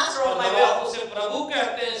 I'm the master of और my जब आप will. उसे प्रभु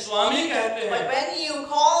कहते हैं, स्वामी कहते कहते But हैं when you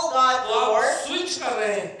call God तो आप Lord, स्विच कर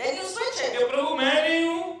रहे हैं then you switch it. कि प्रभु मैं नहीं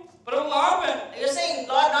हूँ, प्रभु आप हैं, You're saying,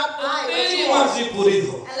 Lord, not तो I, but तेरी you are. मर्जी पूरी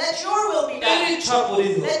हो, And let your will be तेरी done. इच्छा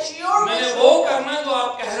पूरी हो, Let your मैंने wish वो be done. करना है जो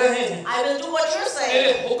आप कह रहे हैं, I will do what you're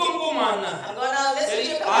तेरे saying. हुक्म को मानना है, I'm going to listen to तेरी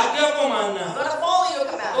your command. आज्ञा को मानना I'm है। going to follow your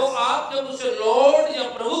तो commands. आप जब उसे लॉर्ड या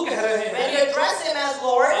प्रभु कह रहे When you हैं, address him as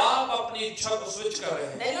Lord, आप अपनी इच्छा को स्विच कर रहे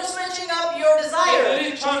हैं। then you're switching up your तो desire. मेरी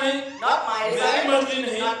इच्छा नहीं, Not my मेरी desire, मर्जी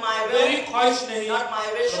नहीं, not my मेरी will, ख्वाहिश नहीं, not my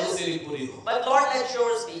प्रभु wishes, तेरी पूरी हो। but Lord, let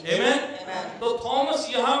yours be. Amen. Amen. तो थॉमस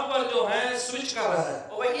यहाँ पर जो है स्विच कर रहा है।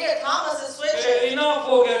 Over here, Thomas is switching. Enough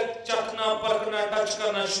हो गया चखना, परखना, टच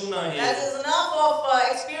करना, छूना ही। That is enough of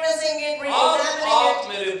experiencing it, आप re-examining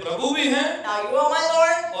मेरे प्रभु भी हैं it. Now you are my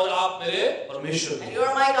Lord, और आप मेरे परमेश्वर भी and हैं। you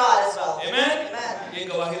are my God as well. Amen. Amen. ये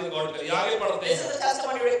गवाही रिकॉर्ड करिए, आगे पढ़ते This is हैं। the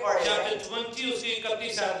testimony recorded. चैप्टर 20 उसकी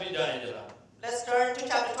 31 आयत में जाएं जरा। Let's turn to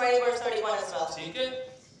chapter 20, verse 31 as well. ठीक है।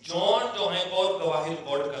 जॉन जो है और गवाही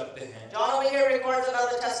रिकॉर्ड करते हैं। John over here records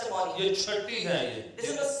another testimony. ये छठी है ये। This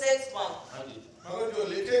is the sixth one. हाँ जी। मगर जो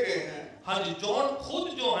लिखे गए हैं हाँ जी, जॉन खुद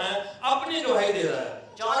जो है अपनी गवाही दे रहा है।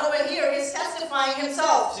 John over here is testifying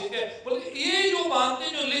himself. ठीक है। बोले ये जो बातें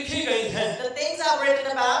जो लिखी गई हैं, The things I've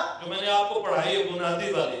written about, जो मैंने आपको पढ़ाई है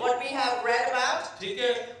बुनियादी वाली, what we have read about, ठीक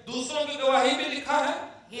है, दूसरों की गवाही भी लिखा है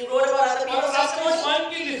he wrote about other और people's अपनी testimony, स्वयं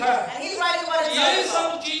की लिखा है। and he's writing about ये himself as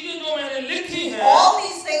well. सब चीजें जो मैंने लिखी हैं, All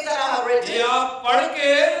these things that I have ये written, आप पढ़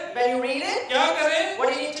के when you read it, क्या करें?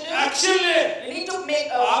 what do you need to do? Action ले। You need to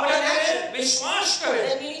make आप put क्या an action. करें? विश्वास करें।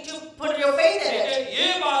 Then you need to put your faith in ठीक है, it.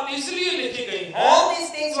 ये बात इसलिए लिखी गई है। All these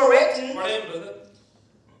things were written. पढ़े ब्रदर।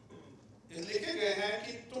 ये लिखे गए हैं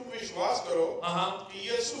कि तुम विश्वास करो हाँ कि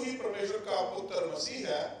यीशु ही परमेश्वर का पुत्र मसीह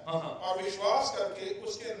है हाँ। और विश्वास करके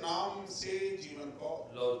उसके नाम से जीवन पाओ।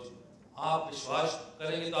 लो जी, आप विश्वास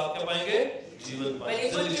करेंगे तो आप क्या पाएंगे? जीवन When you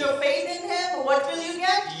पाएंगे। put your faith in him, what will you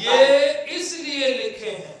get? ये इसलिए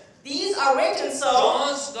लिखे हैं। These are written so.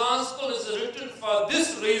 John's gospel is written for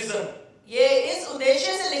this reason, ये इस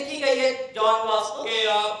उद्देश्य से लिखी गई है John Gospel, कि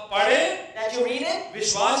आप पढ़ें, that you read it,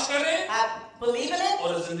 विश्वास करें believe in it,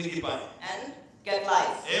 और जिंदगी पाएं। and get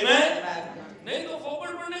life. Amen? Amen. नहीं तो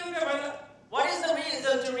फोकट पढ़ने का क्या फायदा? What is the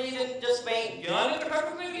reason to read in just vain? ज्ञान इकट्ठा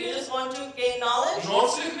करने के You लिए, just want to gain knowledge,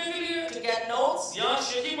 notes लिखने के लिए, to get notes, यहाँ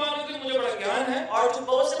शेखी पाने के लिए मुझे बड़ा ज्ञान है। or to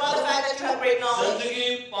boast about the fact that you have great knowledge.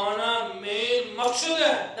 जिंदगी पाना मेन मकसद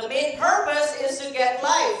है। The main purpose is to get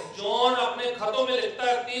life. John अपने खतों में लिखता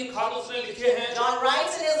है, 3 खत उसने लिखे हैं। John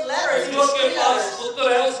writes in his letters, he wrote जिसके 3 पास letters.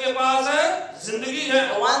 पुत्र है उसके पास है जिंदगी है,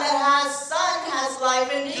 The one that has son has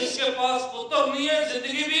life indeed. जिसके पास पुत्र नहीं है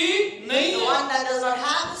जिंदगी भी नहीं The है। one that does not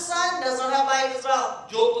have the son does not have life as well.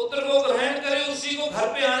 जो पुत्र को ग्रहण करे उसी को घर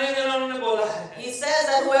पे आने देना उन्होंने बोला है। He says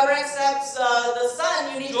that whoever accepts the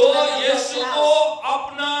son, you need to जो let them come Yeshu to the को house.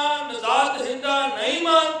 अपना निजात दहिंदा नहीं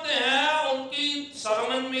मानते हैं उनकी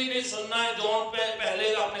सरमन में नहीं सुनना है। जॉन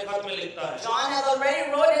पहले अपने खत में लिखता है। John has already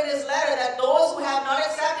wrote in his letter that those who have not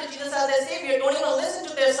accepted Jesus as their savior don't even listen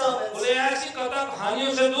to their sermons. बोले ऐसी कथा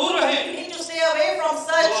कहानियों से दूर रहे You need to stay away from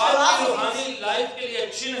such जो आपकी philosophies रूहानी लाइफ के लिए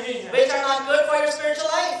अच्छी नहीं है। which are not good for your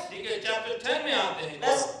spiritual life. ठीक है, चैप्टर 10 में आते हैं।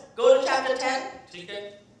 Let's go to chapter 10. ठीक है,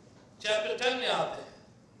 चैप्टर 10 में आते हैं।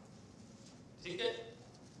 ठीक है,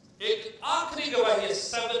 एक आखिरी गवाही है,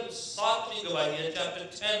 7वीं गवाही है, chapter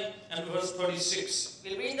 10 and verse 26।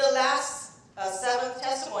 We'll read the last 7th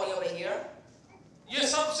testimony over here. ये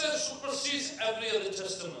सबसे supersedes every other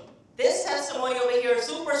testimony। This testimony over here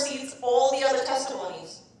supersedes all the other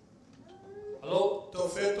testimonies. Hello, तो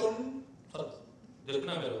फिर तुम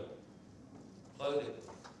देखना मेरे को, सारे देखो,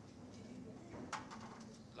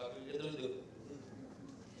 इधर भी देखो।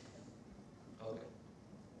 ओके,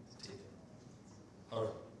 ठीक है। और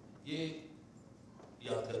ये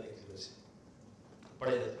याद करने की वजह से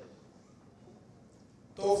पढ़े जाते।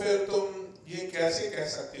 तो फिर तुम ये कैसे कह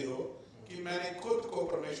सकते हो कि मैंने खुद को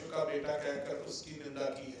परमेश्वर का बेटा कहकर उसकी निंदा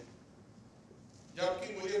की है,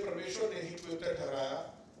 जबकि मुझे परमेश्वर ने ही पवित्र ठहराया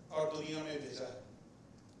और दुनिया में भेजा है।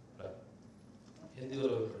 हिंदी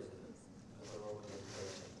वालों में पढ़े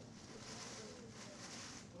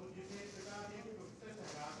तो जिसे पिता ने पवित्र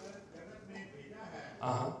ठहराकर जगत में भेजा है,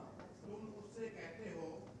 हाँ, तुम उससे कहते हो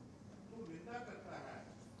तू निंदा करता है,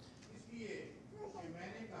 इसलिए कि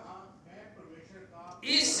मैंने कहा मैं परमेश्वर का,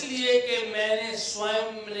 इसलिए कि मैंने स्वयं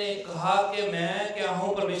ने कहा कि मैं क्या हूँ,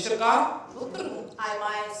 परमेश्वर का पुत्र हूँ। I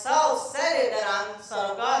myself said it that I'm son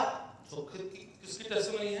of God. तो किसकी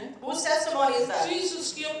टेस्टिमनी है? Whose testimony is that? Jesus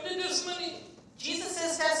की अपनी टेस्टिमनी। Jesus'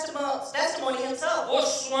 testimony himself. वो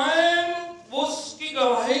स्वयं उसकी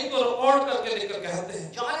गवाही को रिकॉर्ड करके लेकर कहते हैं।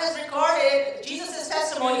 John has recorded Jesus'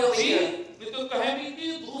 testimony over ji, here. ये तो कहे भी कि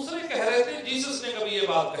दूसरे कह रहे थे जीसस ने कभी ये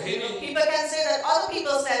बात बात कही नहीं। People can say that other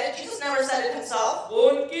people said it. Jesus never said it himself. वो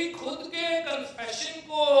उनकी खुद के कन्फेशन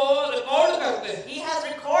को रिकॉर्ड करते हैं। He has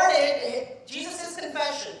recorded Jesus'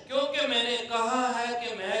 confession. क्योंकि मैंने कहा है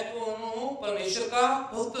कि मैं कौन हूँ, परमेश्वर का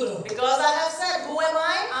पुत्र हूँ। Because I have said, who am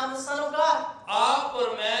I? I'm the Son of God. आप और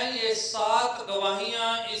मैं ये 7 गवाहियां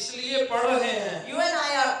इसलिए पढ़ रहे हैं You and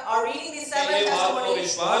I are reading these 7 ये बात को testimonies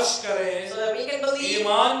विश्वास करें, so that we can believe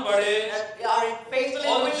ईमान बढ़े that we are faithful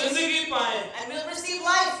और in Christ जिंदगी पाएं and will receive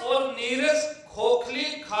life. और नीरस खोखली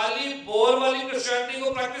खाली बोर वाली क्रिश्चियनिटी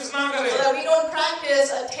को प्रैक्टिस ना करें। So that we don't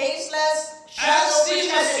practice a tasteless, shallow ऐसी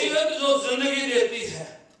Christianity. मसीहत जो जिंदगी देती है।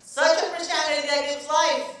 Such a Christianity that gives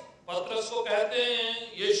life. पतरस को कहते हैं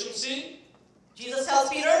यीशु मसीह Jesus tells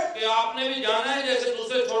Peter, कि आपने भी जाना है जैसे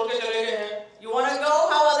दूसरे छोड़ के चले गए हैं। you want to go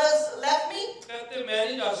how others left me? कहते मैं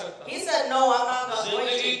नहीं जा सकता। He said, no, I'm not going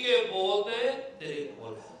जिंदगी to. के बोलते तेरे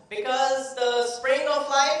खोल है। Because the spring of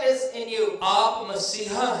life is in you. आप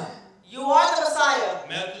मसीहा हैं। You are the Messiah.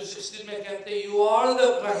 Matthew 16 में कहते हैं you are the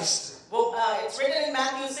Christ। Well, it's written in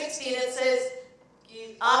Matthew 16, it says, कि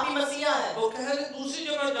आप ही मसीहा हैं. वो कह रहे दूसरी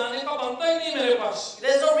जगह जाने का बनता ही नहीं मेरे पास।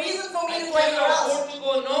 There's no reason for me to go anywhere else. to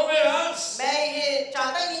go nowhere else। मैं ये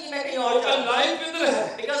चाहता ही नहीं कि मैं कहीं और क्योंकि जाऊं. लाइफ इधर है,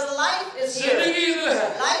 Because the life is here. जिंदगी इधर है,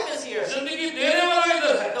 Life is here. जिंदगी देने वाला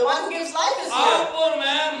इधर है। The one who gives life is here. आप और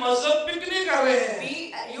मैं मजहब पिक नहीं कर रहे हैं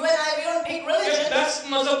You and I, we don't pick कि religion.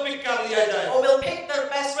 बेस्ट मजहब पिक कर लिया जाए, Or we'll pick the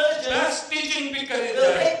best religion. Best teaching pick कर ली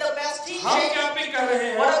We'll जाए। pick the best हम teaching. क्या पिक कर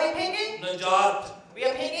रहे What हैं? are we picking? नजात, We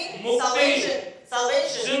are picking मुक्ति, salvation.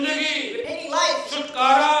 Salvation. जिंदगी, We're picking life.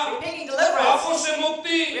 छुटकारा, We're picking deliverance. पापों से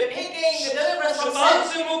मुक्ति, We're picking the deliverance from शैतान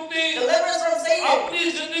sin. से मुक्ति, Deliverance from Satan.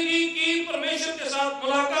 अपनी जिंदगी की परमेश्वर के साथ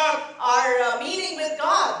मुलाकात। Our meeting with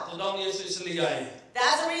God. खुदा ने यीशु इसलिए आए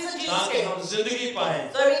That's the reason Jesus ताकि came. हम जिंदगी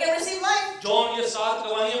पाएं। So that we can receive life. John ये 7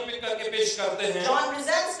 गवाहियां पिक करके पेश करते हैं, John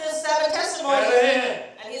presents this 7 कह testimonies. रहे हैं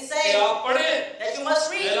And he's कि saying आप पढ़ें, that you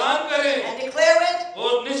must read ऐलान करें and declare it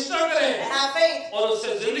और निष्ठा करें and have faith और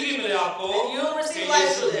उससे जिंदगी मिले आपको and you'll कि receive life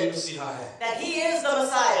Yeshu with he it. मसीहा है। That he is the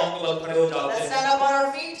Messiah. हम बल खड़े हो जाते Let's हैं, stand up on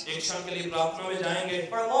our feet. एक क्षण के लिए प्रार्थना में जाएंगे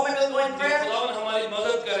For a moment we'll go in कि prayer. खुदावन हमारी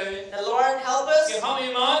मदद करे The Lord help us कि हम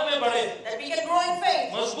ईमान में बढ़े, that we can grow in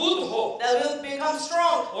faith. मजबूत हो That we'll become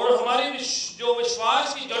strong. और हमारी जो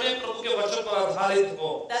विश्वास की जड़ें प्रभु के वचन पर आधारित हो।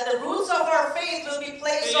 That the roots of our faith will be कि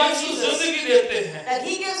placed on यीशु Jesus. जिंदगी देते हैं, That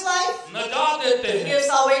he gives life, नजात देते he हैं, gives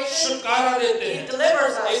salvation, छुटकारा देते he हैं।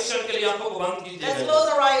 delivers एक us. क्षण के लिए आंखों को बंद Let's कीजिए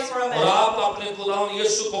close our eyes for a और minute आप अपने खुदावन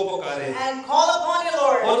यीशु को पुकारें and call upon you,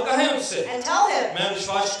 Lord, और कहें उनसे, and tell him मैं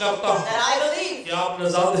विश्वास करता हूँ that I believe कि आप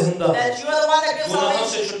नजात दहिंदा that you are the one that gives गुनाहों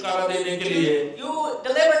salvation. से छुटकारा देने के लिए, You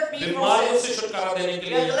delivered me from बीमारियों sin. से छुटकारा देने के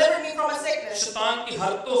You have लिए, delivered me from a sickness. शैतान की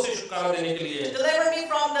हरकतों से छुटकारा देने के लिए, To deliver me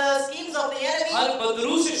from the schemes of the enemy. हर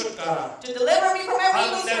बदरू से छुटकारा, To deliver me from every her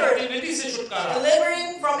evil spirit. Negativity से छुटकारा, Delivering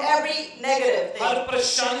from every negative her thing.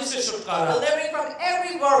 परेशानी से छुटकारा। Delivering from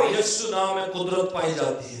every worry. यीशु नाम में कुदरत पाई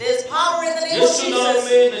जाती है, There's power in the name of यीशु नाम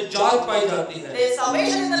Jesus. में निजात पाई जाती है, There's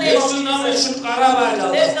salvation in the name of यीशु नाम में Jesus. छुटकारा पाया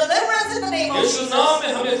जाता There's है, deliverance in the name of Yeshu Jesus. नाम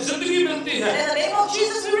में हमें जिंदगी मिलती And है। in the name of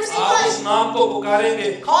Jesus we receive आप इस life. नाम को पुकारेंगे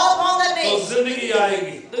Call upon that तो name. जिंदगी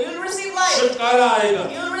आएगी, You'll receive life. छुटकारा आएगा,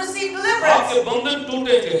 You'll receive आपके deliverance. बंधन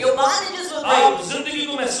टूटेंगे, Your bondages will आप break. जिंदगी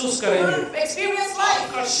को महसूस करेंगे, You'll experience life.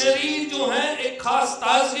 आपका शरीर जो है एक खास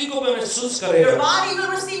ताजगी को महसूस Your करेगा, body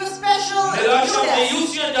will receive a special निराशा newness.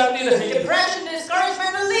 मायूसियां जाती रहेंगी, Depression,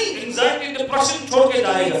 discouragement will leave. Anxiety depression छोड़ के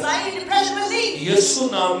जाएगा। Anxiety, depression will leave. यीशु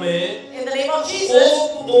नाम में In the name of Jesus,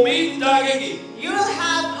 hope, उम्मीद जागेगी, you will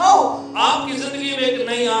have hope. आपकी जिंदगी में एक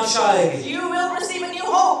नई आशा आएगी, You will receive a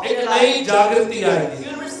new hope in एक your नई life. जागृति आएगी।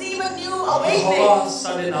 You'll receive a new हवा awakening.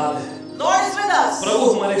 साढ़े नाल है, Lord is with us. प्रभु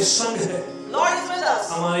हमारे संग है, Lord is with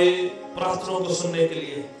us. हमारे प्रार्थनाओं को सुनने के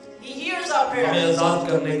लिए, He hears our हमें prayers आजाद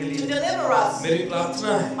करने के to लिए। deliver us. मेरी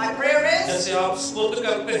प्रार्थना है My prayer is, जैसे आप स्पुर्द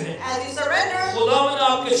करते हैं, as you surrender, खुदावन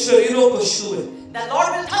आपके शरीरों को छुए, that Lord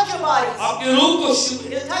will touch your bodies. आपके रूह को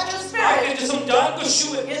छुए, He'll touch your आपके spirit. जिस्म जान को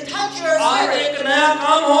छुए। He'll touch your आज spirit. एक नया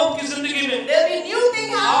काम हो आपकी जिंदगी में, There'll be new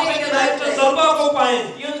thing आप happening in एक your नए life today. तजुर्बा को पाएं,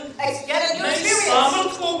 You'll get a new नई experience.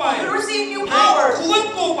 सामर्थ को पाएं, You'll receive new नई power.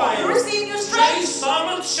 कुव्वत को पाएं, You'll receive new नई strength.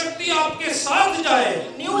 सामर्थ शक्ति आपके साथ जाए।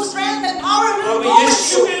 New strength and power will Prabhu go with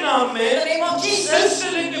Yeshu you. के नाम In में the name of सिर Jesus, से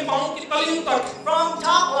लेकर पांव की तलियों तक from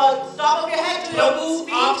top of your head to Prabhu your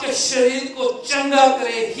feet, आपके शरीर को चंगा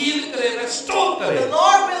करे, हील करे, रेस्टोर the करे।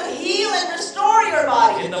 Lord will heal and restore your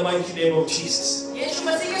body. In the mighty name of Jesus, यीशु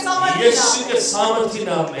मसीह के सामर्थ्य यीशु नाम के सामर्थी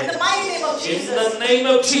नाम में. In में, the mighty name of in Jesus. the name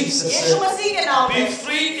of Jesus, यीशु मसीह के नाम be में.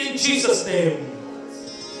 free in Jesus name.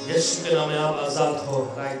 यीशु के नाम में आप आजाद हो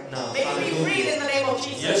right now. May you be Hallelujah. freed in the name of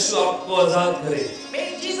Jesus. यीशु आपको आजाद करे May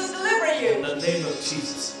Jesus deliver in you. the name of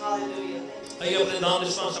Jesus. Hallelujah. आइए अपने दान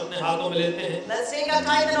दशमांश अपने हाथों में लेते हैं। Let's take our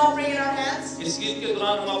tithe and offering in our hands. इस गीत के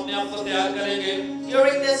दौरान हम अपने आप को तैयार करेंगे।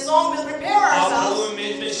 During this song, we'll prepare आप प्रभु ourselves. में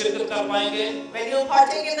मेज में शिरकत कर पाएंगे। When you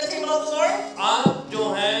partake in the table of the Lord, आप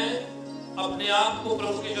जो हैं अपने आप को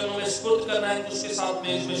प्रभु के चरणों में स्पुर्द करना है कि उसके साथ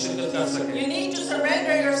मेज में शिरकत कर सकें। you need to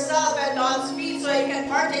surrender yourself at God's feet so you can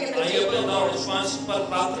partake in the आइए table अपने of the दान Lord. दशमांश पर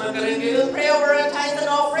प्रार्थना करेंगे। We'll pray over our tithe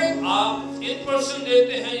and offering. आप इन पर्सन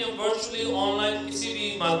देते हैं या वर्चुअली ऑनलाइन किसी भी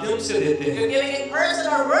माध्यम से देते हैं। You're giving in person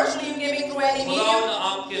or virtually, you're giving through any खुदावंद medium.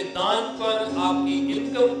 आपके दान पर, आपकी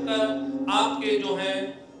इनकम पर, आपके जो है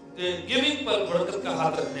गिविंग पर बरकत का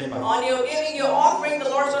हाथ रखने पर On your giving, your offering, the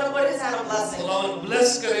Lord's going to put His hand of blessing. खुदावंद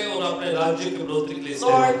ब्लेस करे और अपने राज्य के बढ़ोतरी के लिए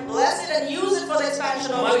Lord, bless it and use it for the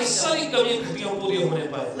expansion of the हमारी kingdom. सारी कमियां घटियां पूरी होने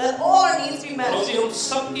पाए। Let all our needs be और जी met. हम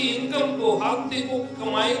सबकी इनकम को, हाथियों की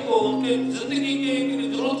कमाई को, उनके जिंदगी के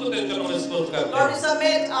जरूरत को तेरे चरणों में स्पुर्द करते Lord, we हैं।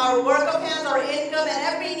 submit our work of hands, our income, and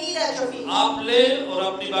every need at your feet. आप ले और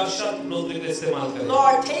अपनी बादशाह की बढ़ोतरी के लिए इस्तेमाल करें।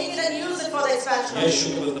 Lord, take it and use it for the expansion of the यीशु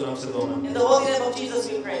के पवित्र नाम से दुआ मांगते हैं। In the holy name of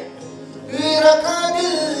Jesus, we pray.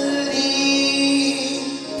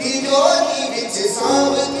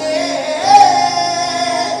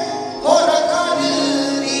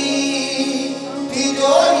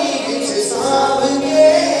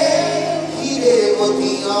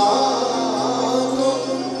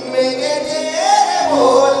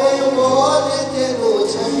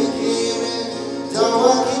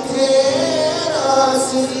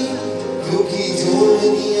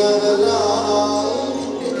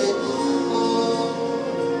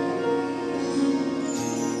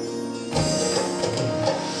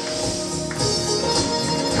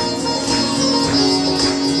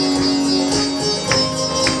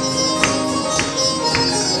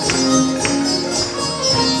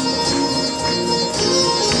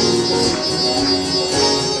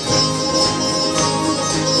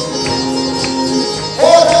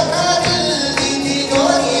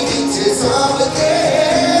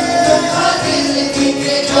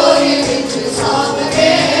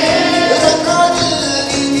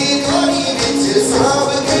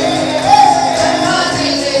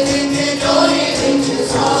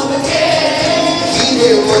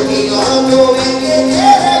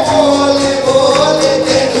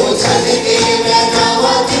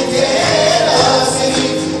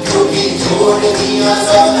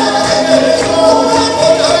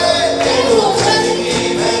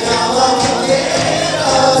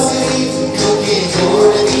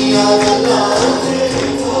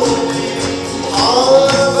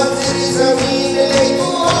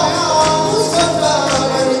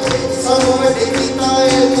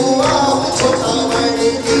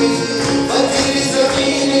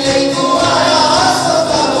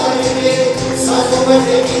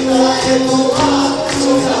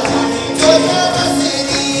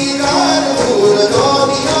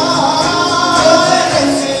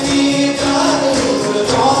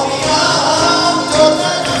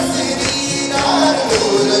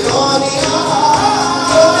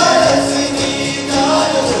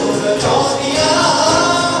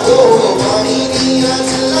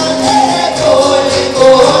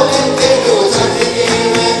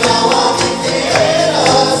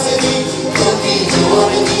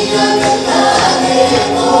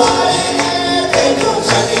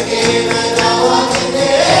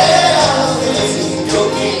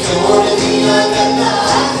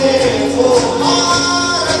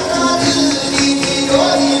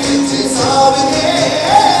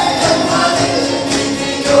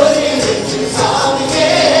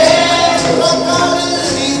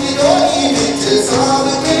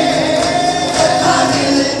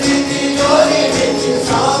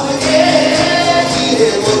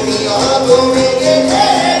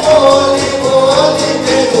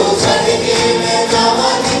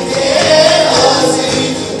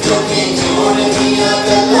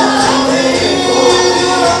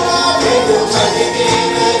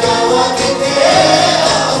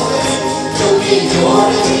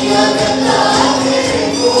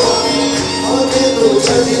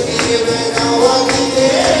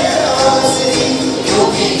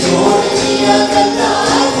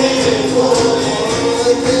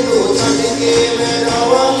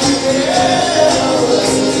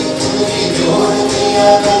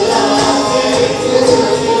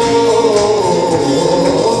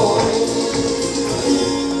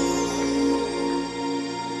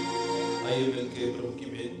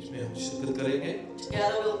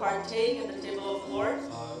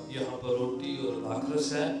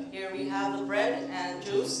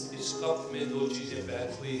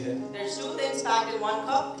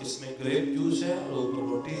 इसमें ग्रेप जूस है और ऊपर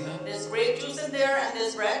रोटी है। There's grape juice in there and and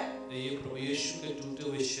this bread, ये प्रभु यीशु के टूटे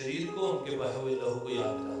हुए शरीर को, उनके बहे हुए लहू को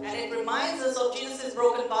याद कराता and it reminds us of Jesus'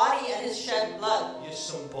 broken body and his shed blood. है। ये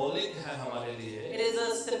सिंबॉलिक है हमारे लिए, It is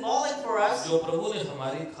a symbolic for us जो प्रभु ने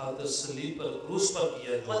हमारी खातिर सलीब पर, क्रूस पर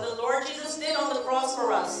किया। what the Lord Jesus did on the cross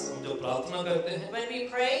for us. हम जब प्रार्थना करते हैं, When we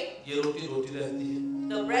pray, ये रोटी रोटी रहती है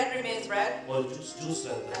the bread remains bread और जूस जूस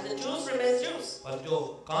रहता है। and the juice remains juice. पर जो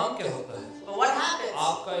काम क्या होता है, But what happens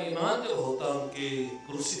आपका ईमान जब होता है उनके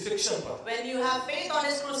क्रूसिफिक्शन पर, when you have faith on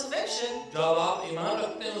his crucifixion, जब आप ईमान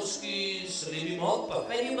रखते हैं उसकी सलीबी मौत पर,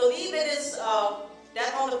 when you believe in his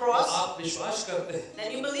death on the तो cross, आप विश्वास करते हैं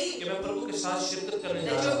then you believe कि मैं प्रभु के साथ शिरकत करने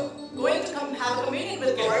जा that रहा हूँ, you're going to come have a communion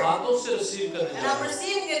with के Lord, हाथों से रिसीव करने and जा I'm रहा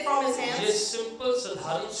receiving it from his हूँ। ये hands. सिंपल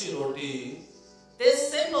साधारण सी रोटी, This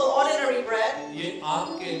simple, ordinary bread, ये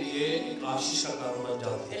आपके लिए एक आशीष का कारण बन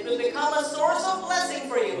जाती it will become a source of blessing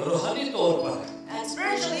for है। you. रूहानी तौर पर And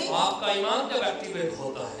spiritually, आपका ईमान जब एक्टिवेट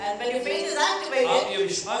होता है, and when your faith is आप activated, ये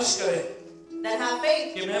विश्वास करें then have faith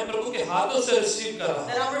कि मैं प्रभु के हाथों से रिसीव कर रहा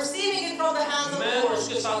that हूँ, I'm receiving it from the hands of the मैं Lord.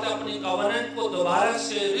 उसके साथ अपनी कवनेंट को दोबारा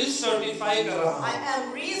से रिसर्टिफाई कर रहा I हूँ।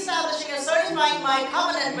 am reestablishing and certifying my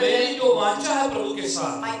covenant with मेरी him, जो वाचा है प्रभु के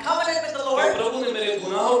साथ, my covenant with the कि Lord, प्रभु ने मेरे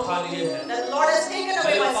गुनाह उठा लिए हैं, that the Lord has taken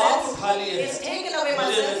away मेरे my पाप sins, उठा लिए he has हैं, taken away my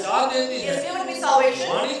मुझे sins, निजात दे दी he है। has given me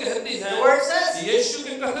salvation. वाणी कहती है, The word says, यीशु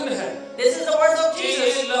के कथन है this is the words of कि ये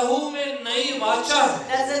Jesus, लहू में नई वाचा है।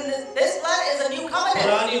 that in this blood is a new covenant.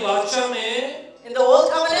 पुरानी वाचा में, In the old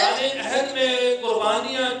covenant, पुराने अहद में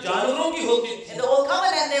कुर्बानियां जानवरों की होती in थी। the old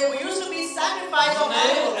covenant, there used to be sacrifice of नए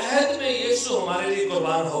animals. अहद में यीशु हमारे लिए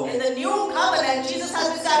कुर्बान हो In गए। the new covenant, Jesus has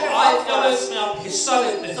been तो sacrificed आप for जब us. इसमें आप हिस्सा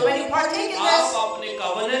लेते So when हैं, you partake in आप this, अपने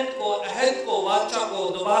कवनेंट को, अहद को, वाचा को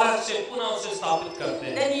दोबारा से पुनः उसे स्थापित करते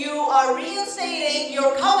हैं। then you are reinstating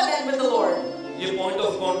your covenant with the Lord. ये पॉइंट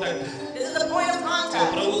ऑफ कांटेक्ट है। This is the point of कि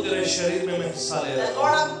contact. प्रभु तेरे शरीर में मैं हिस्सा ले That रहा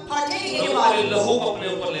Lord, हूँ, I'm partaking in Prabhu your तेरे body. लहू को अपने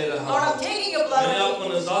ऊपर ले रहा Lord, हूँ। I'm taking your मैंने blood. आपको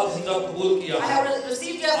निजात हिंदा कबूल किया I है। have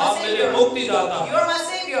received you as आप my मेरे Savior. मुक्ति दाता You are my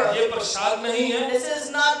Savior. ये प्रसाद नहीं है, This is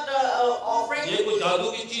not offering. ये कोई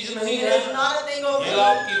जादू की चीज नहीं It है, is not a thing of ये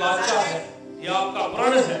आपकी वाचा है, ये आपका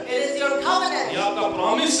प्रण है, It is your ये covenant. आपका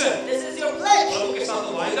प्रॉमिस है, This is your pledge. प्रभु के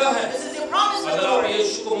साथ वायदा है। This is your promise with अगर the आप Lord.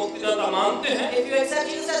 यीशु को मुक्तिदाता मानते हैं, If you accept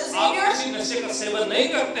Jesus as a आप Savior, किसी नशे का सेवन नहीं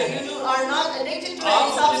करते हैं, you are not addicted to आप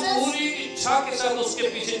any अपनी substance. पूरी इच्छा के साथ उसके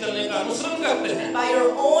पीछे चलने का अनुसरण करते हैं, By your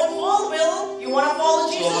own full will, you want to follow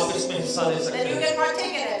तो आप Jesus, इसमें हिस्सा ले सकते then you हैं। can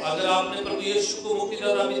partake in it. अगर आपने प्रभु यीशु को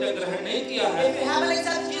मुक्तिदाता अभी तक ग्रहण नहीं किया है, If you haven't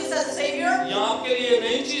accepted Jesus as a Savior, यहाँ आपके लिए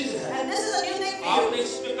नई चीज है, and this is a new thing for you, आपने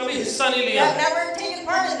इसमें कभी हिस्सा नहीं you लिया have है, never taken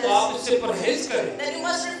part in तो आप this, इससे परहेज करें। then you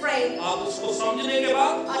must refrain. आप उसको समझने के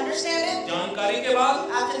बाद, Understand it. जानकारी के बाद,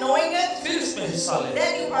 After knowing it, फिर इसमें हिस्सा लें।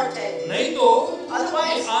 then you partake. नहीं तो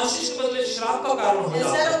Otherwise, ये आशीष के बदले श्राप का कारण हो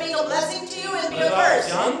instead जाता of है। being a blessing to you, it'll be a अगर आप curse.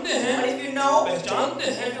 जानते हैं, But if you know, पहचानते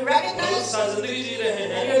हैं, if you recognize प्रभु के साथ जिंदगी जी रहे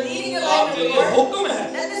that हैं, you're leading your life आपके with the लिए Lord, हुक्म है।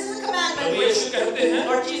 then this is a commandment Prabhu for Yeshu you. कहते हैं,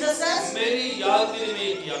 Lord Jesus says, मेरी यादगिरी में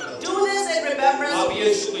ये किया करो। do this in remembrance आप of me.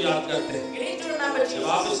 यीशु को याद करते हैं। You need to remember जब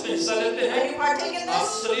आप Jesus. इसमें हिस्सा लेते हैं, When you partake in आप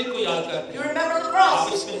this, शरीर को याद करते you हैं। remember the आप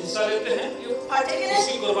cross. इसमें हिस्सा लेते हैं, You partake in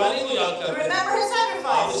उसकी it, कुर्बानी को याद you करते हैं। remember His आप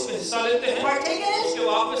sacrifice. इसमें हिस्सा लेते You हैं, partake in it, उसके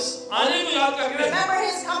वापस आने को याद you करते हैं। remember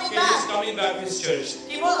His coming He is back. coming back to His church।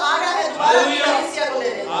 कि वो आ रहा है दोबारा Hallelujah. कलीसिया को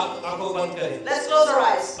लेने. आप आंखों बंद करें। Let's close our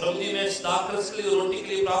eyes. प्रभु जी मैं इस दाखरस के लिए, रोटी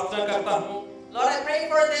के लिए प्रार्थना करता हूँ, Lord, I pray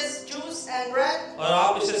for this juice and bread. और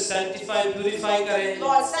आप इसे सैंक्टिफाई, प्यूरिफाई करें।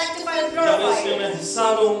 Lord, sanctify and जब purify इसमें it. मैं हिस्सा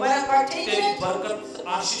लूं, When I partake in तेरी it, बरकत,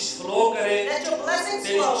 आशीष फ्लो करे, let your blessings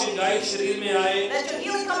तेरी flow. चिंगाई शरीर में आए, Let your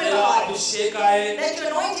healing come in तेरा my body. अभिषेक आए, Let your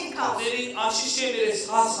anointing come. तेरी आशीषें मेरे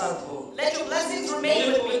साथ साथ हो। Let your blessings remain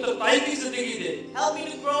मुझे with me. पवित्रताई की जिंदगी दे, Help me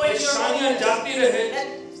to grow in your परेशानियां holiness. जाती रहे,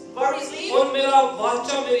 Let worries leave. और मेरा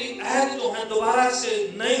वाचा, मेरी अहद जो है दोबारा से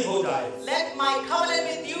नई हो जाए। Let my covenant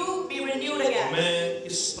with you be renewed again. मैं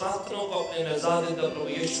इस प्रार्थना को अपने नज़ारिंदा प्रभु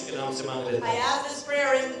यीशु के नाम से मांग लेता I हूँ। ask this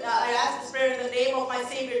prayer in the name of my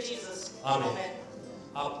Savior Jesus. Amen. Amen.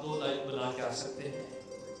 आप 2 लाइन बना के आ सकते हैं।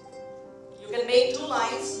 You can make 2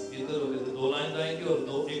 lines इधर उधर 2 लाइन गाएंगे और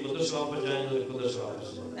 2 एक उधर से वापस जाएंगे और एक उधर से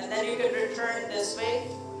वापस। and then you can return this way.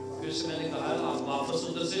 फिर से मैंने कहा है आप वापस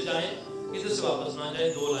उधर से जाएं, इधर से वापस ना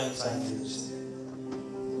जाएं, 2 लाइन आएंगे इधर से।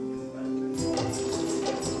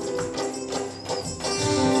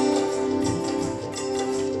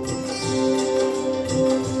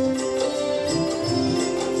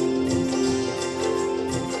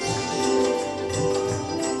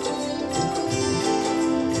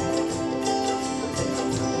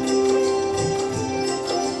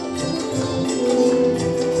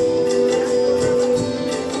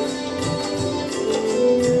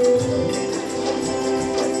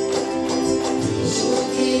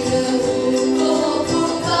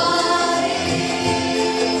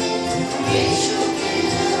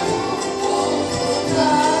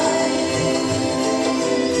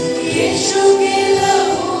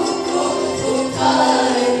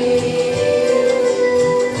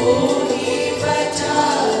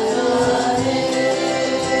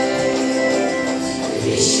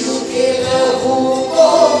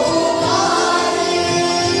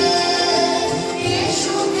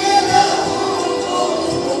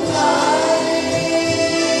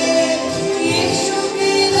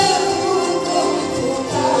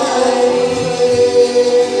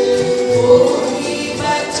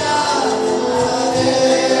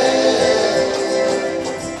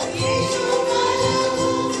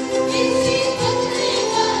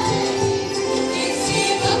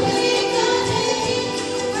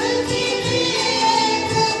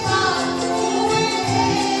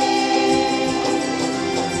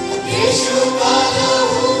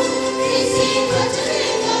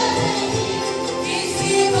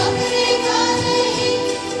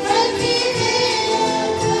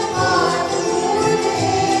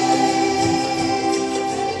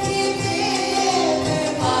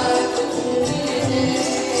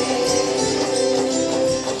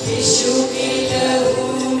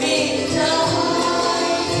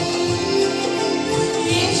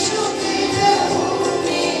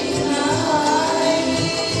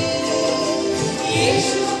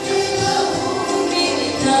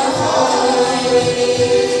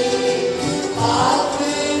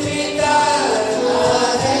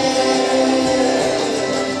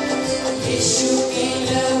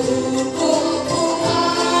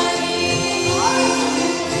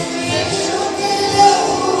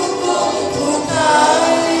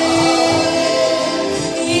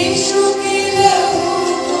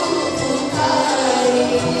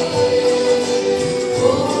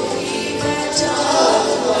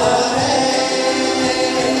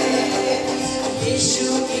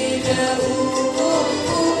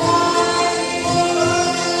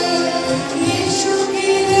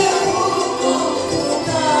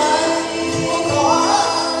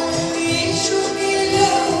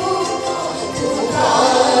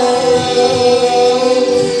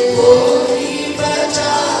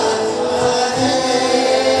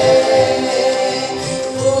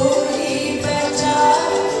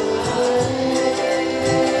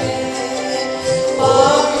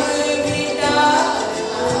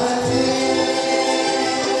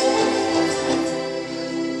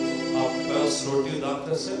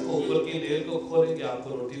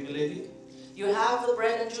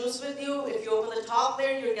 juice with you. If you open the top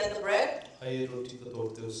there, you'll get the bread. आइए रोटी को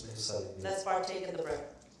तोड़ते उसमें हिस्सा लेंगे. Let's partake in the bread.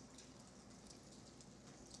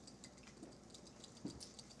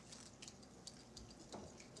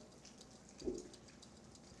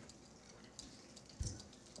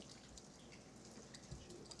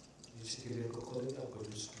 नीचे के लिए को खोलेंगे आपको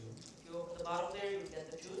जूस मिलेगा. If you open the bottom there, you'll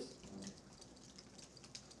get the juice.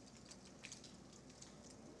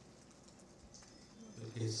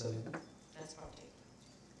 हिस्सा लेंगे.